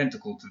sounded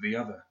identical to the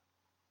other.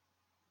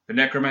 The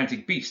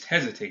necromantic beast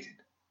hesitated,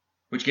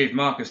 which gave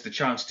Marcus the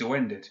chance to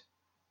end it,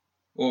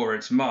 or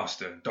its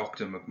master,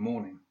 Dr.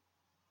 McMorning.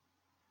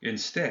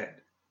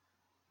 Instead,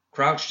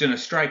 crouched in a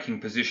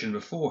striking position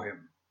before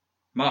him,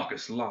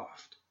 Marcus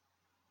laughed,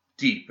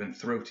 deep and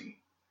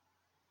throaty.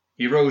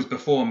 He rose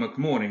before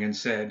McMorning and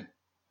said,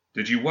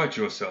 "Did you wet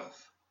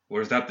yourself, or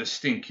is that the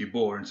stink you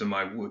bore into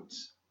my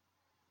woods?"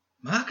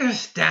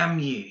 "Marcus, damn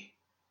you!"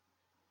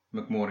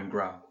 McMorning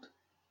growled.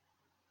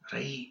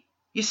 "Right,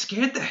 you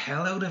scared the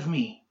hell out of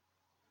me."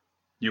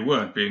 "You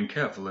weren't being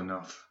careful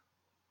enough.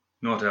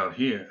 Not out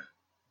here.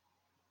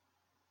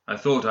 I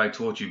thought I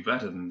taught you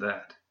better than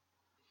that."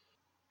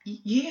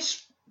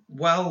 Yes,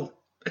 well,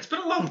 it's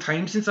been a long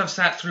time since I've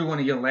sat through one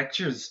of your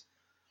lectures.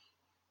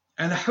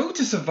 And how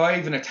to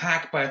survive an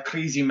attack by a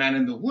crazy man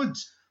in the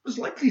woods was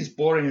likely as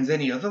boring as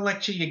any other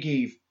lecture you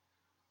gave,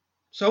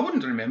 so I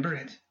wouldn't remember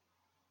it.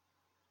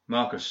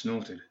 Marcus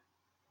snorted.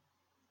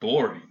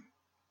 "Boring?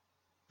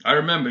 I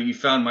remember you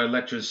found my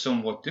lectures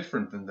somewhat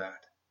different than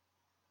that."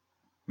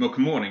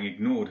 McMorning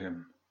ignored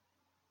him.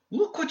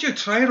 Look what your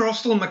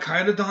Trirostal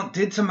Machairodont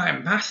did to my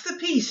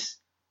masterpiece,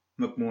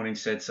 McMorning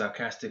said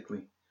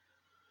sarcastically.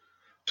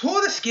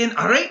 Tore the skin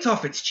right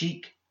off its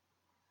cheek.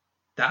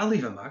 That'll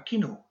leave a mark, you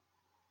know.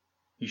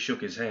 He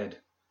shook his head.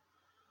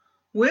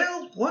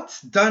 Well,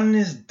 what's done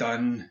is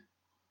done.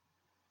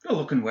 You're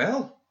looking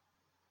well.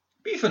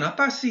 Beefing up,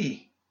 I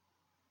see.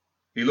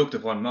 He looked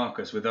upon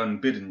Marcus with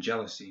unbidden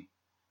jealousy.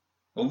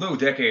 Although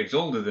decades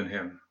older than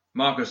him,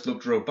 Marcus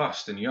looked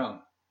robust and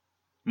young,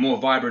 more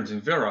vibrant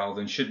and virile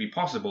than should be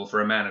possible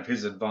for a man of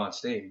his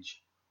advanced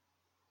age.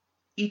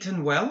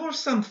 Eaten well or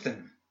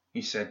something,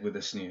 he said with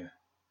a sneer.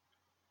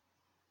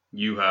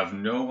 You have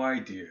no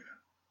idea.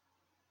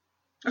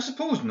 I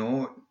suppose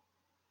not.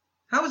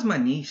 How is my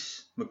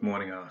niece?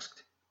 McMorning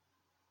asked.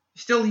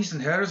 You still using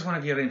her as one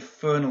of your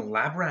infernal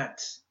lab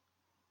rats?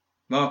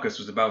 Marcus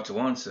was about to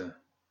answer,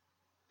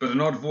 but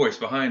an odd voice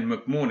behind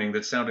McMorning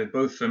that sounded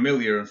both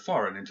familiar and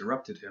foreign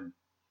interrupted him.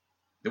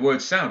 The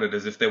words sounded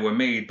as if they were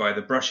made by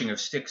the brushing of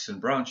sticks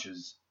and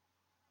branches.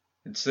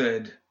 It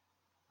said,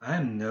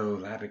 I'm no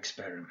lab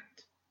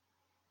experiment.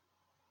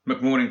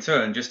 McMorning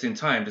turned just in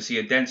time to see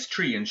a dense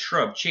tree and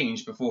shrub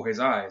change before his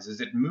eyes as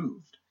it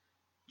moved,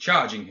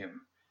 charging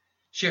him,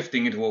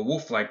 shifting into a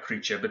wolf-like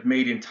creature but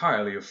made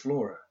entirely of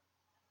flora.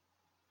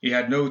 He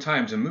had no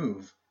time to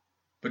move,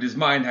 but his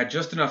mind had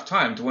just enough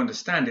time to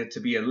understand it to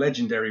be a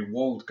legendary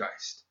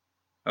Waldgeist,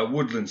 a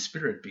woodland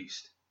spirit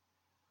beast.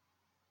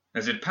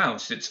 As it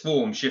pounced, its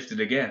form shifted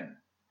again,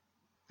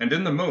 and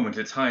in the moment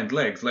its hind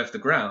legs left the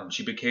ground,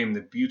 she became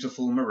the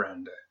beautiful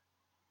Miranda.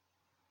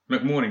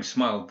 McMorning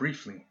smiled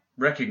briefly,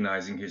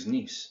 recognizing his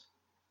niece,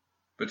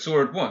 but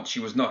saw at once she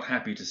was not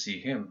happy to see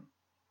him.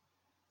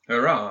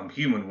 Her arm,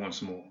 human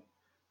once more,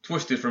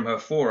 twisted from her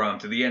forearm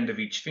to the end of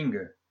each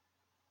finger,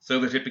 so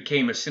that it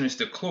became a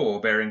sinister claw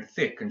bearing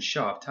thick and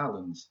sharp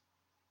talons.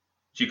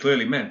 She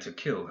clearly meant to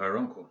kill her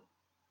uncle.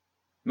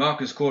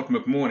 Marcus caught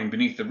McMorning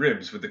beneath the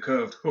ribs with the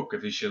curved hook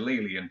of his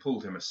shillelagh and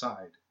pulled him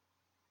aside.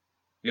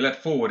 He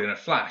leapt forward in a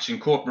flash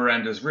and caught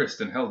Miranda's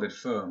wrist and held it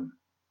firm.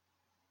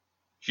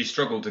 She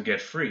struggled to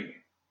get free,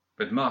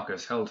 but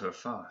Marcus held her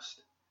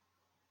fast.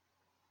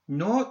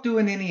 Not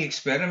doing any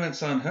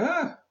experiments on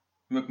her?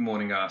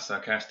 McMorning asked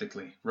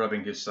sarcastically,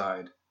 rubbing his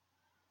side.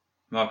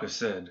 Marcus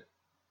said,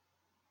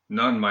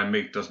 None my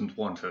mate doesn't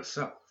want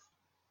herself.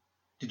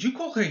 Did you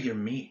call her your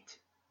mate?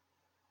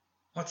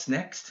 What's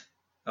next?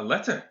 A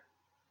letter?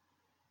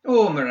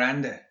 Oh,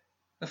 Miranda,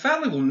 the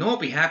family will not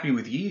be happy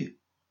with you.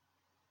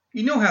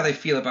 You know how they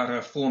feel about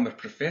our former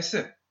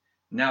professor,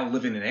 now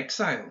living in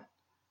exile.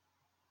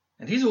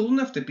 And he's old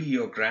enough to be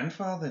your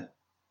grandfather.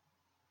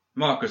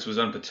 Marcus was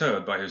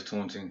unperturbed by his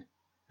taunting,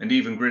 and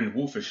even grinned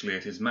wolfishly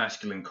at his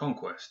masculine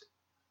conquest.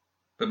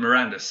 But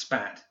Miranda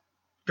spat.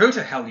 Go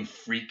to hell, you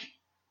freak!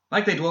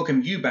 Like they'd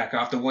welcome you back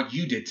after what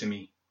you did to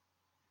me.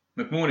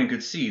 McMorning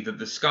could see that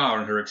the scar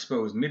on her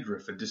exposed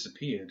midriff had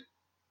disappeared,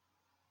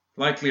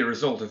 likely a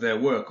result of their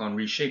work on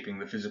reshaping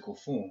the physical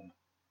form.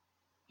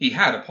 He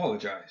had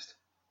apologized,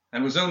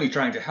 and was only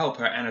trying to help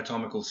her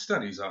anatomical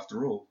studies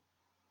after all.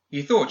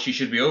 He thought she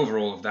should be over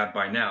all of that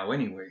by now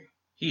anyway.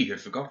 He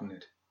had forgotten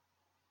it.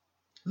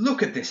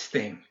 Look at this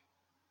thing!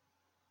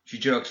 She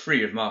jerked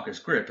free of Marcus'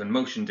 grip and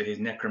motioned to his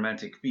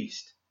necromantic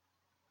beast.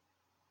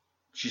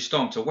 She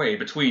stomped away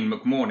between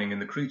McMorning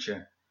and the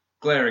creature,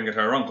 glaring at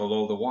her uncle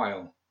all the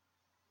while.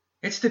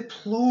 It's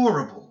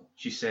deplorable,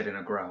 she said in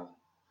a growl.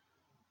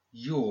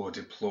 You're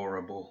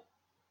deplorable.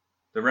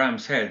 The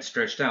ram's head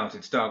stretched out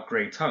its dark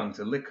grey tongue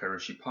to lick her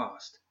as she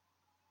passed,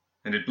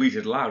 and it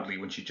bleated loudly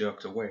when she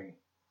jerked away.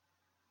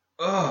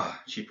 Ugh,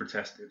 she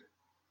protested,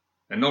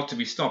 and not to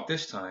be stopped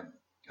this time.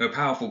 Her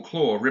powerful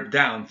claw ripped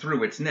down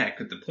through its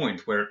neck at the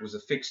point where it was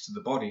affixed to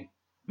the body,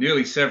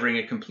 nearly severing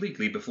it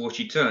completely before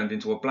she turned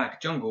into a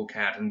black jungle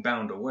cat and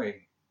bound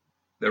away.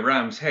 The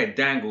ram's head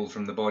dangled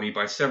from the body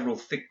by several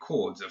thick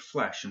cords of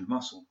flesh and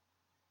muscle.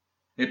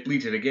 It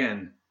bleated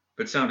again,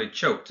 but sounded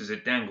choked as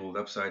it dangled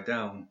upside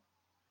down.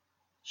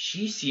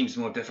 She seems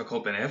more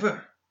difficult than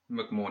ever,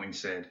 McMorning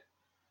said,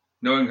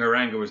 knowing her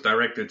anger was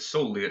directed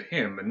solely at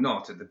him and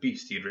not at the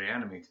beast he had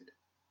reanimated.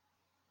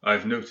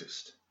 I've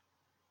noticed.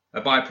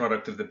 A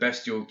byproduct of the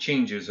bestial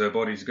changes her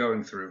body's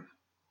going through.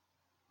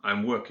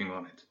 I'm working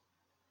on it.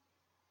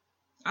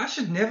 I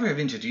should never have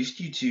introduced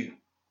you to.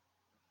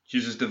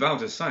 She's as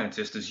devout a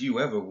scientist as you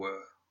ever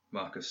were,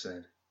 Marcus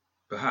said.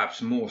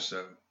 Perhaps more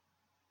so.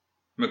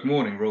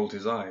 McMorning rolled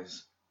his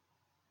eyes.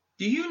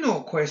 Do you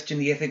not question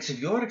the ethics of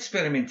your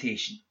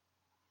experimentation?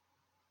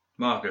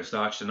 Marcus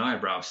arched an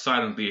eyebrow,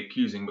 silently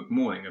accusing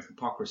McMorning of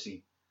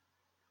hypocrisy.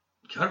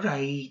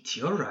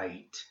 You're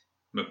right,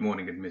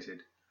 McMorning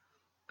admitted.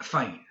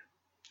 Fine.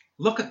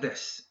 Look at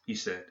this, he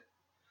said,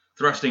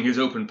 thrusting his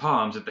open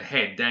palms at the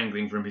head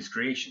dangling from his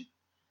creation,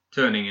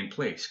 turning in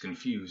place,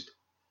 confused.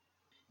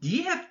 Do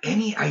you have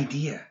any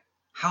idea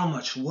how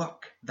much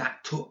work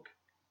that took?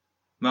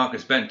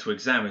 Marcus bent to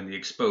examine the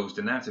exposed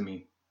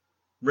anatomy.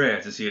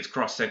 Rare to see its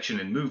cross-section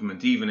in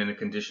movement, even in a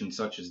condition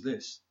such as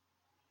this.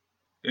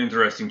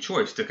 Interesting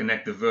choice to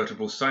connect the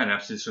vertebral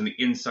synapses from the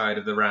inside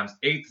of the ram's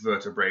 8th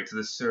vertebrae to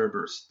the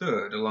cerebrus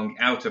 3rd along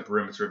the outer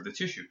perimeter of the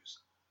tissues.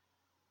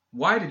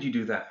 Why did you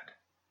do that?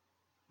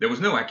 There was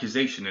no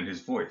accusation in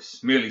his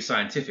voice, merely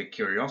scientific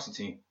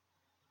curiosity.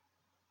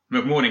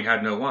 McMorning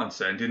had no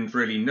answer and didn't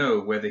really know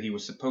whether he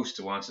was supposed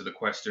to answer the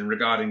question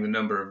regarding the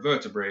number of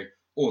vertebrae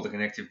or the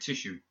connective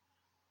tissue.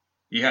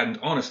 He hadn't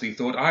honestly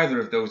thought either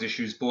of those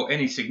issues bore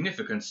any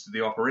significance to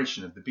the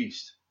operation of the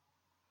beast.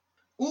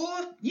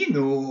 Oh,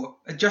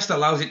 it just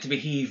allows it to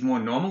behave more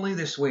normally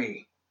this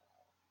way.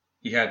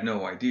 He had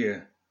no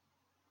idea.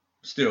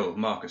 Still,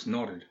 Marcus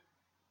nodded.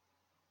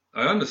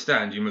 I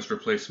understand you must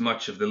replace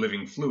much of the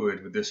living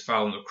fluid with this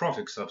foul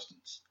necrotic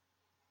substance.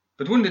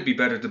 But wouldn't it be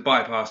better to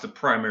bypass the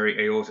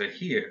primary aorta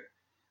here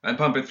and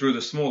pump it through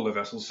the smaller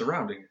vessels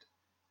surrounding it?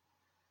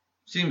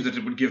 Seems that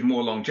it would give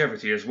more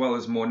longevity as well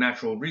as more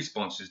natural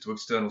responses to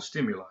external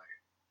stimuli.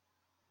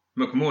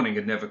 McMorning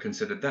had never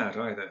considered that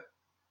either.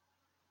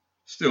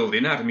 Still, the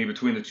anatomy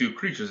between the two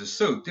creatures is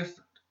so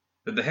different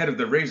that the head of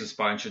the razor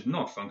spine should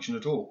not function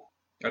at all.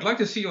 I'd like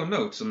to see your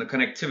notes on the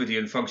connectivity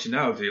and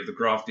functionality of the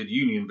grafted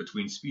union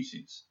between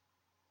species.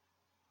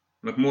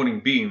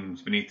 McMorning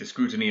beamed beneath the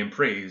scrutiny and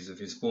praise of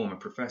his former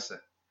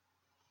professor.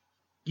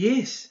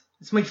 Yes,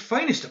 it's my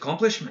finest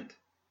accomplishment.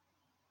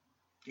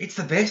 It's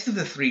the best of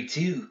the three,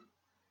 too.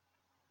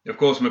 Of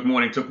course,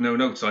 McMorning took no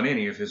notes on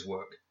any of his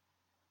work.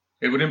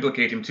 It would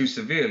implicate him too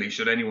severely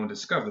should anyone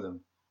discover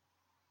them.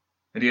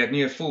 And he had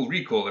near full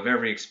recall of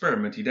every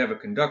experiment he'd ever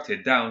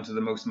conducted down to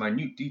the most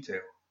minute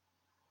detail.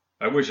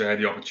 I wish I had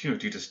the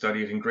opportunity to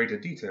study it in greater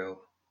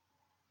detail.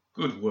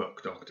 Good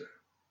work, Doctor.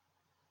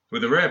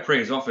 With the rare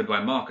praise offered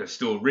by Marcus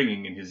still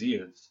ringing in his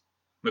ears,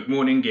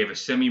 McMorning gave a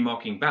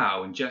semi-mocking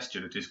bow and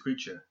gestured at his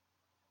creature.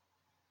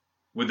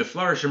 With the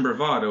flourish and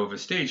bravado of a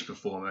stage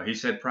performer, he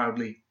said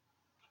proudly,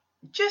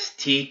 Just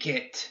take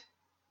it.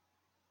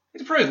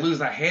 I'd probably lose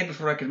that head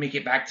before I could make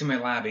it back to my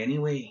lab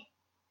anyway.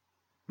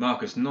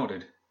 Marcus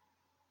nodded,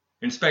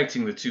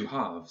 inspecting the two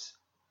halves,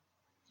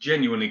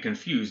 genuinely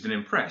confused and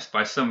impressed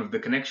by some of the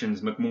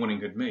connections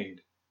McMorning had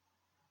made.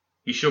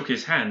 He shook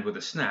his hand with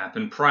a snap,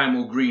 and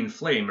primal green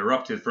flame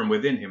erupted from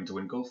within him to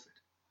engulf it.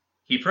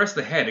 He pressed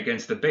the head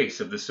against the base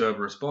of the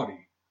Cerberus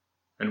body,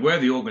 and where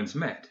the organs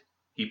met,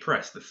 he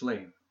pressed the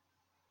flame.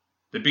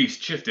 The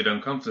beast shifted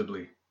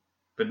uncomfortably,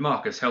 but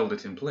Marcus held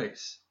it in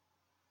place,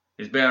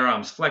 his bare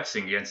arms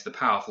flexing against the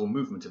powerful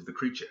movement of the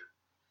creature,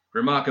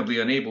 remarkably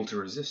unable to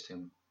resist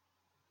him.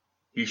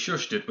 He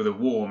shushed it with a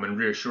warm and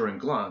reassuring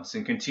glance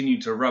and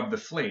continued to rub the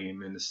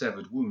flame in the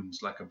severed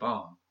wounds like a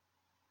balm.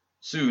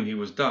 Soon he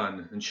was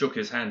done and shook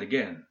his hand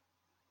again,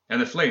 and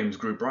the flames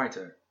grew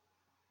brighter,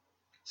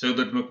 so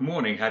that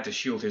McMorning had to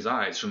shield his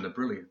eyes from the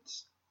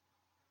brilliance.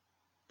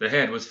 The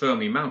head was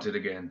firmly mounted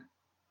again,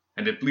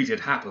 and it bleated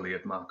happily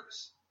at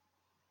Marcus.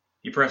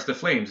 He pressed the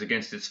flames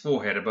against its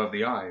forehead above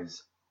the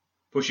eyes,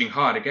 pushing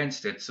hard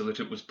against it so that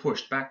it was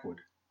pushed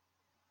backward.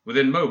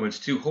 Within moments,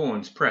 two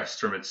horns pressed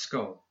from its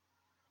skull,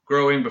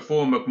 growing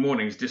before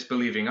McMorning's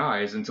disbelieving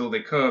eyes until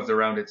they curved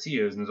around its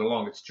ears and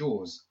along its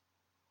jaws.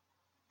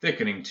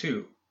 Thickening,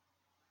 too.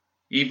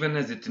 Even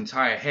as its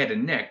entire head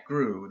and neck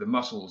grew, the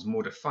muscles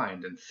more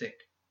defined and thick.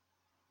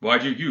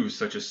 Why'd you use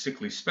such a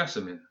sickly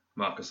specimen?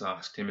 Marcus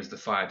asked him as the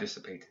fire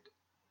dissipated.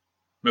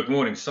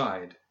 McMorning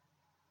sighed,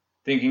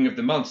 thinking of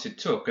the months it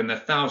took and the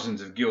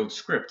thousands of guild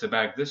script to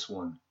bag this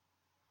one.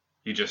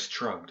 He just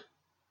shrugged.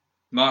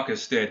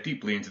 Marcus stared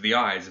deeply into the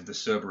eyes of the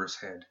Cerberus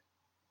head,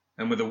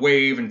 and with a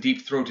wave and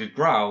deep-throated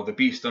growl the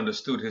beast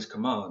understood his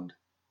command,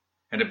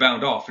 and it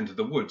bounded off into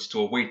the woods to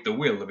await the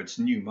will of its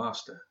new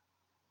master.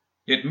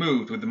 It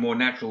moved with the more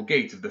natural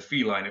gait of the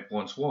feline it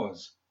once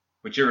was,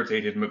 which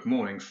irritated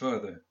McMorning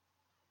further.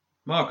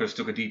 Marcus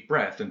took a deep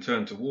breath and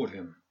turned toward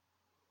him.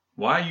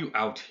 Why are you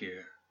out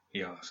here?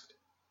 He asked.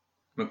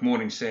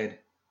 McMorning said,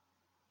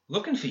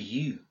 Looking for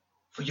you,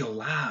 for your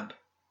lab.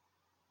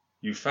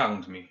 You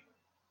found me,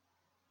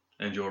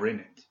 and you're in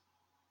it.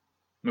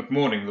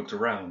 McMorning looked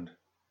around.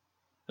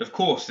 Of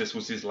course this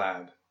was his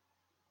lab.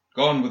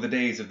 Gone were the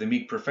days of the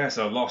meek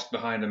professor lost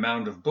behind a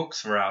mound of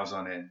books for hours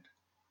on end.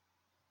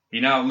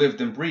 He now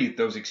lived and breathed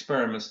those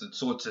experiments that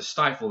sought to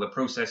stifle the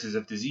processes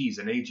of disease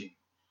and aging,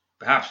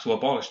 perhaps to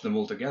abolish them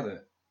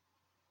altogether.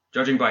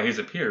 Judging by his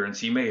appearance,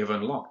 he may have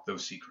unlocked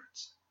those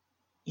secrets.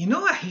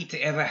 I hate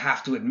to ever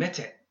have to admit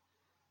it,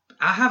 but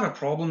I have a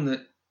problem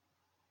that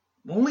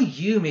only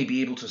you may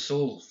be able to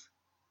solve.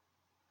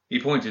 He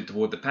pointed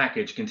toward the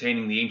package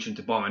containing the ancient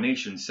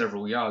abomination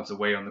several yards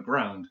away on the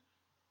ground,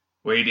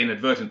 where he'd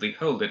inadvertently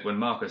hurled it when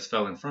Marcus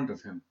fell in front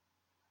of him.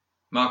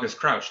 Marcus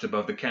crouched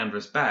above the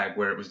canvas bag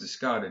where it was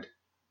discarded,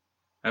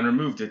 and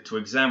removed it to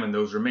examine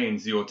those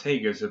remains the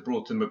Ortegas had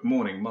brought to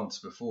McMorning months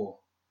before.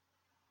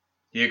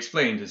 He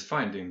explained his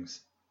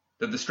findings,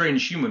 that the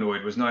strange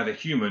humanoid was neither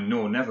human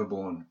nor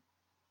neverborn.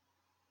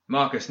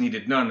 Marcus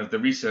needed none of the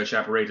research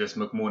apparatus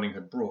McMorning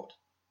had brought,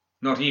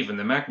 not even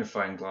the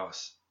magnifying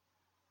glass.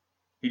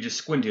 He just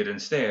squinted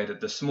and stared at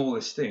the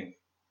smallest thing,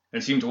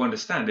 and seemed to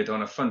understand it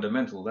on a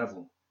fundamental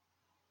level.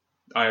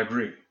 I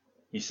agree,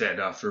 he said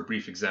after a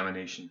brief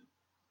examination.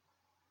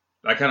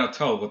 I cannot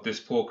tell what this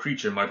poor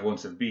creature might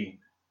once have been.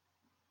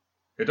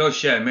 It does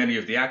share many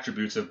of the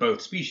attributes of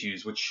both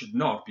species, which should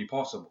not be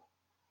possible.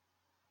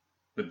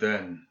 But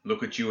then,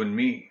 look at you and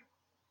me,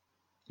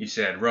 he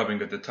said,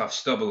 rubbing at the tough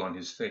stubble on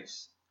his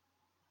face.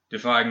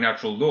 Defying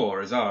natural law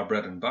is our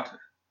bread and butter.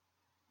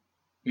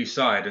 He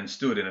sighed and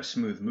stood in a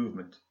smooth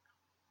movement.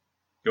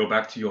 Go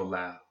back to your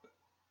lab.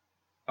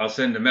 I'll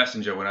send a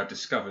messenger when I've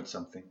discovered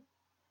something.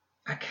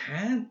 I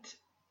can't.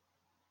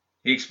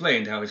 He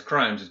explained how his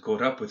crimes had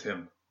caught up with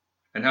him,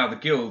 and how the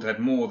guild had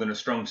more than a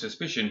strong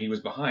suspicion he was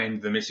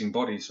behind the missing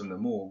bodies from the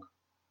morgue.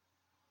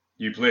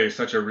 You play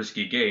such a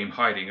risky game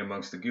hiding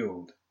amongst the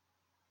guild,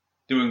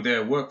 doing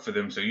their work for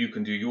them so you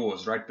can do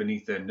yours right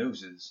beneath their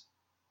noses.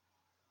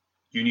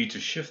 You need to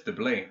shift the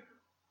blame,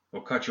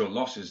 or cut your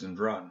losses and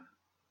run.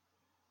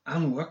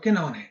 I'm working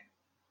on it.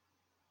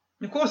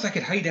 Of course I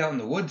could hide out in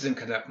the woods and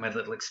conduct my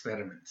little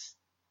experiments.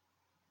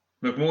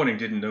 McMorning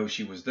didn't know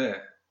she was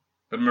there,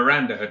 but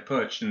Miranda had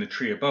perched in the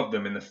tree above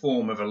them in the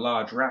form of a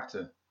large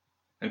raptor,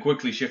 and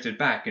quickly shifted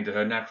back into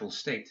her natural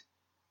state,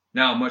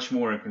 now much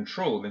more in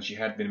control than she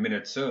had been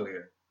minutes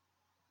earlier.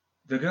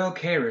 The girl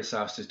Karis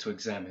asked us to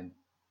examine,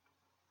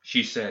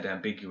 she said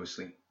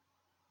ambiguously.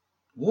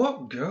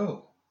 What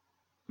girl?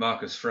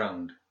 Marcus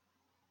frowned.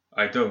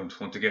 I don't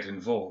want to get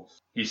involved,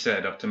 he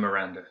said up to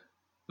Miranda,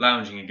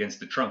 lounging against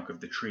the trunk of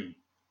the tree.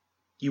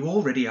 You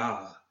already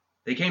are.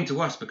 They came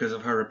to us because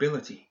of her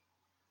ability,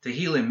 to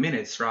heal in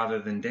minutes rather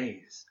than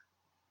days.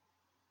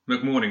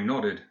 McMorning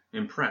nodded,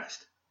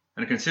 impressed,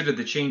 and considered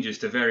the changes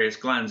to various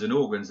glands and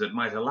organs that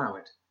might allow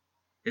it,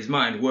 his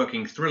mind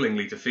working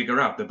thrillingly to figure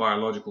out the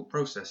biological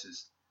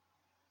processes.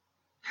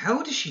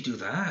 How does she do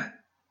that?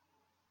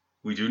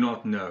 We do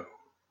not know.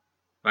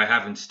 I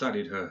haven't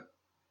studied her.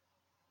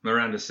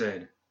 Miranda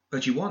said,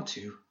 But you want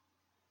to.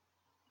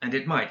 And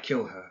it might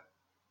kill her.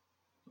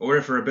 Or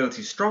if her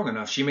ability's strong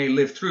enough, she may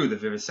live through the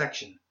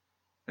vivisection,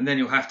 and then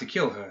you'll have to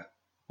kill her,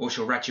 or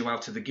she'll rat you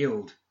out to the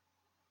guild.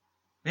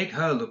 Make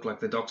her look like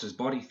the doctor's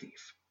body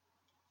thief,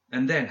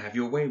 and then have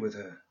your way with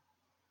her.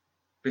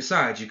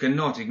 Besides, you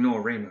cannot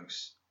ignore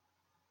Ramos.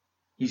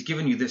 He's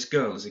given you this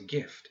girl as a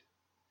gift.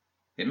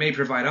 It may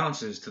provide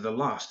answers to the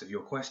last of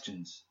your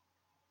questions.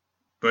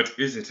 But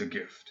is it a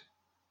gift?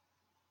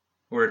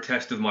 Or a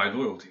test of my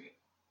loyalty?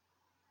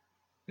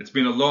 It's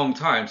been a long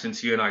time since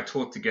he and I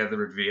taught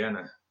together at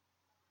Vienna.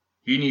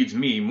 He needs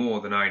me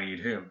more than I need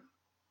him.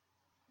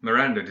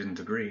 Miranda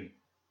didn't agree.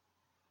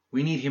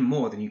 We need him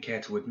more than you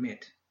care to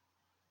admit.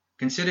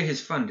 Consider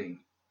his funding.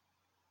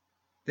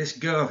 This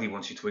girl he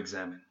wants you to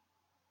examine.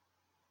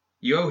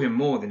 You owe him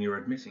more than you're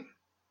admitting.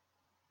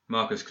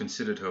 Marcus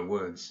considered her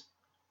words.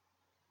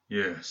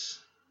 Yes,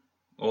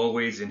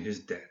 always in his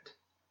debt.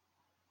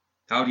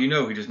 How do you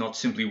know he does not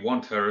simply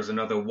want her as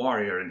another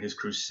warrior in his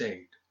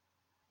crusade?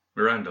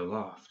 Miranda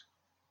laughed.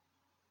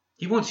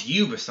 He wants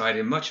you beside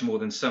him much more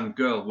than some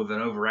girl with an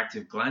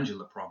overactive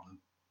glandular problem.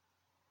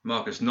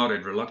 Marcus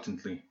nodded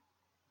reluctantly.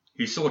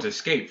 He sought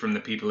escape from the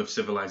people of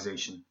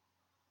civilization,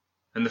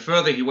 and the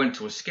further he went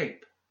to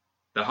escape,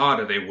 the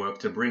harder they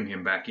worked to bring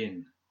him back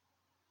in.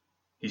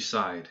 He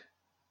sighed.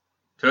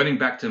 Turning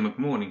back to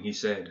McMorning, he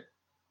said,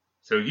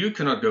 So you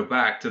cannot go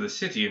back to the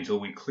city until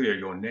we clear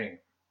your name.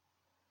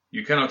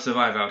 You cannot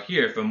survive out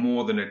here for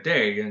more than a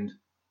day, and...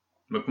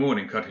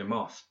 McMorning cut him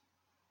off.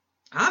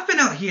 I've been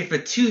out here for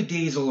 2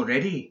 days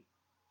already.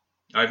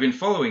 I've been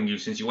following you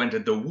since you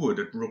entered the wood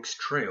at Rook's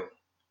Trail.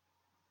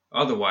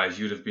 Otherwise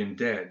you'd have been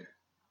dead.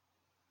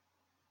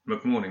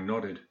 McMorning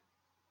nodded.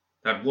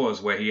 That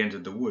was where he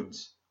entered the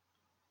woods.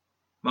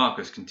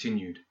 Marcus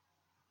continued.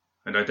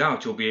 And I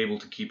doubt you'll be able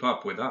to keep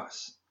up with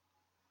us.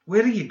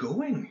 Where are you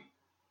going?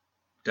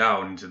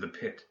 Down into the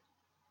pit.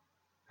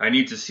 I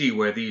need to see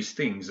where these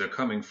things are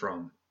coming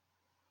from.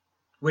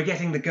 We're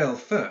getting the girl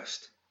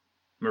first,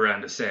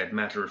 Miranda said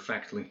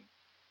matter-of-factly.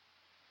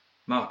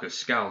 Marcus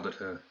scowled at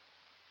her.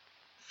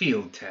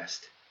 Field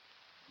test.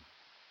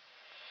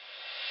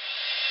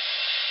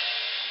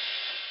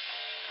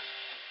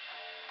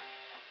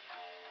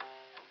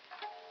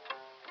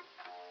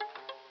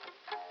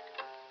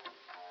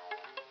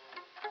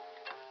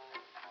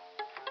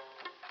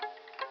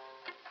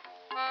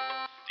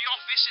 The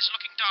office is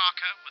looking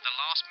darker, with the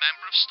last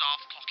member of staff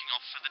clocking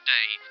off for the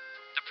day.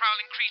 The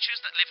prowling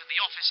creatures that live in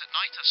the office at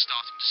night are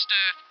starting to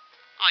stir.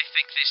 I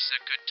think this is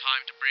a good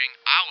time to bring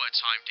our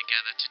time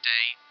together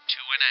today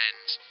to an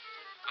end.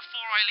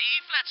 Before I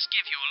leave, let's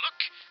give you a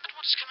look at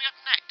what is coming up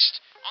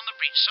next on the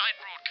Breachside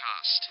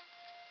broadcast.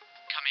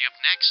 Coming up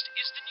next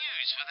is the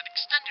news with an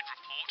extended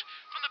report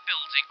from the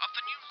building of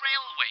the new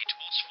railway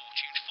towards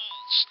Fortune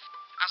Falls.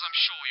 As I'm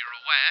sure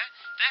you're aware,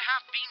 there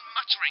have been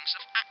mutterings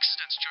of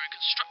accidents during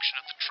construction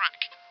of the track.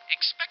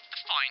 Expect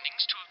the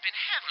findings to have been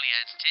heavily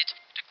edited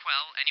to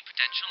quell any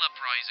potential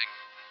uprising.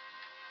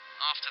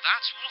 After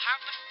that, we'll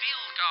have the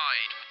field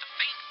guide with the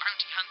famed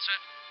bounty hunter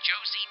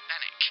Josie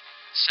Bennick.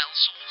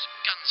 Sellswords,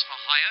 guns for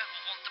hire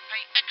will want to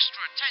pay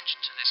extra attention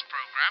to this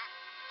program.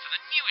 for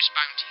the newest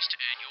bounties to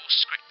earn your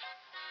scrip.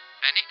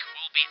 Bennick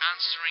will be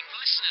answering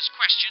listeners'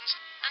 questions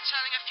and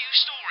telling a few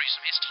stories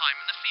from his time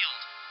in the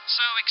field,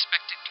 so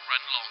expect it to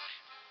run long.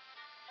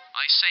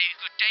 I say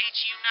good day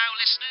to you now,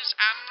 listeners,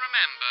 and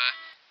remember,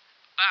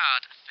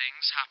 bad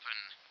things happen.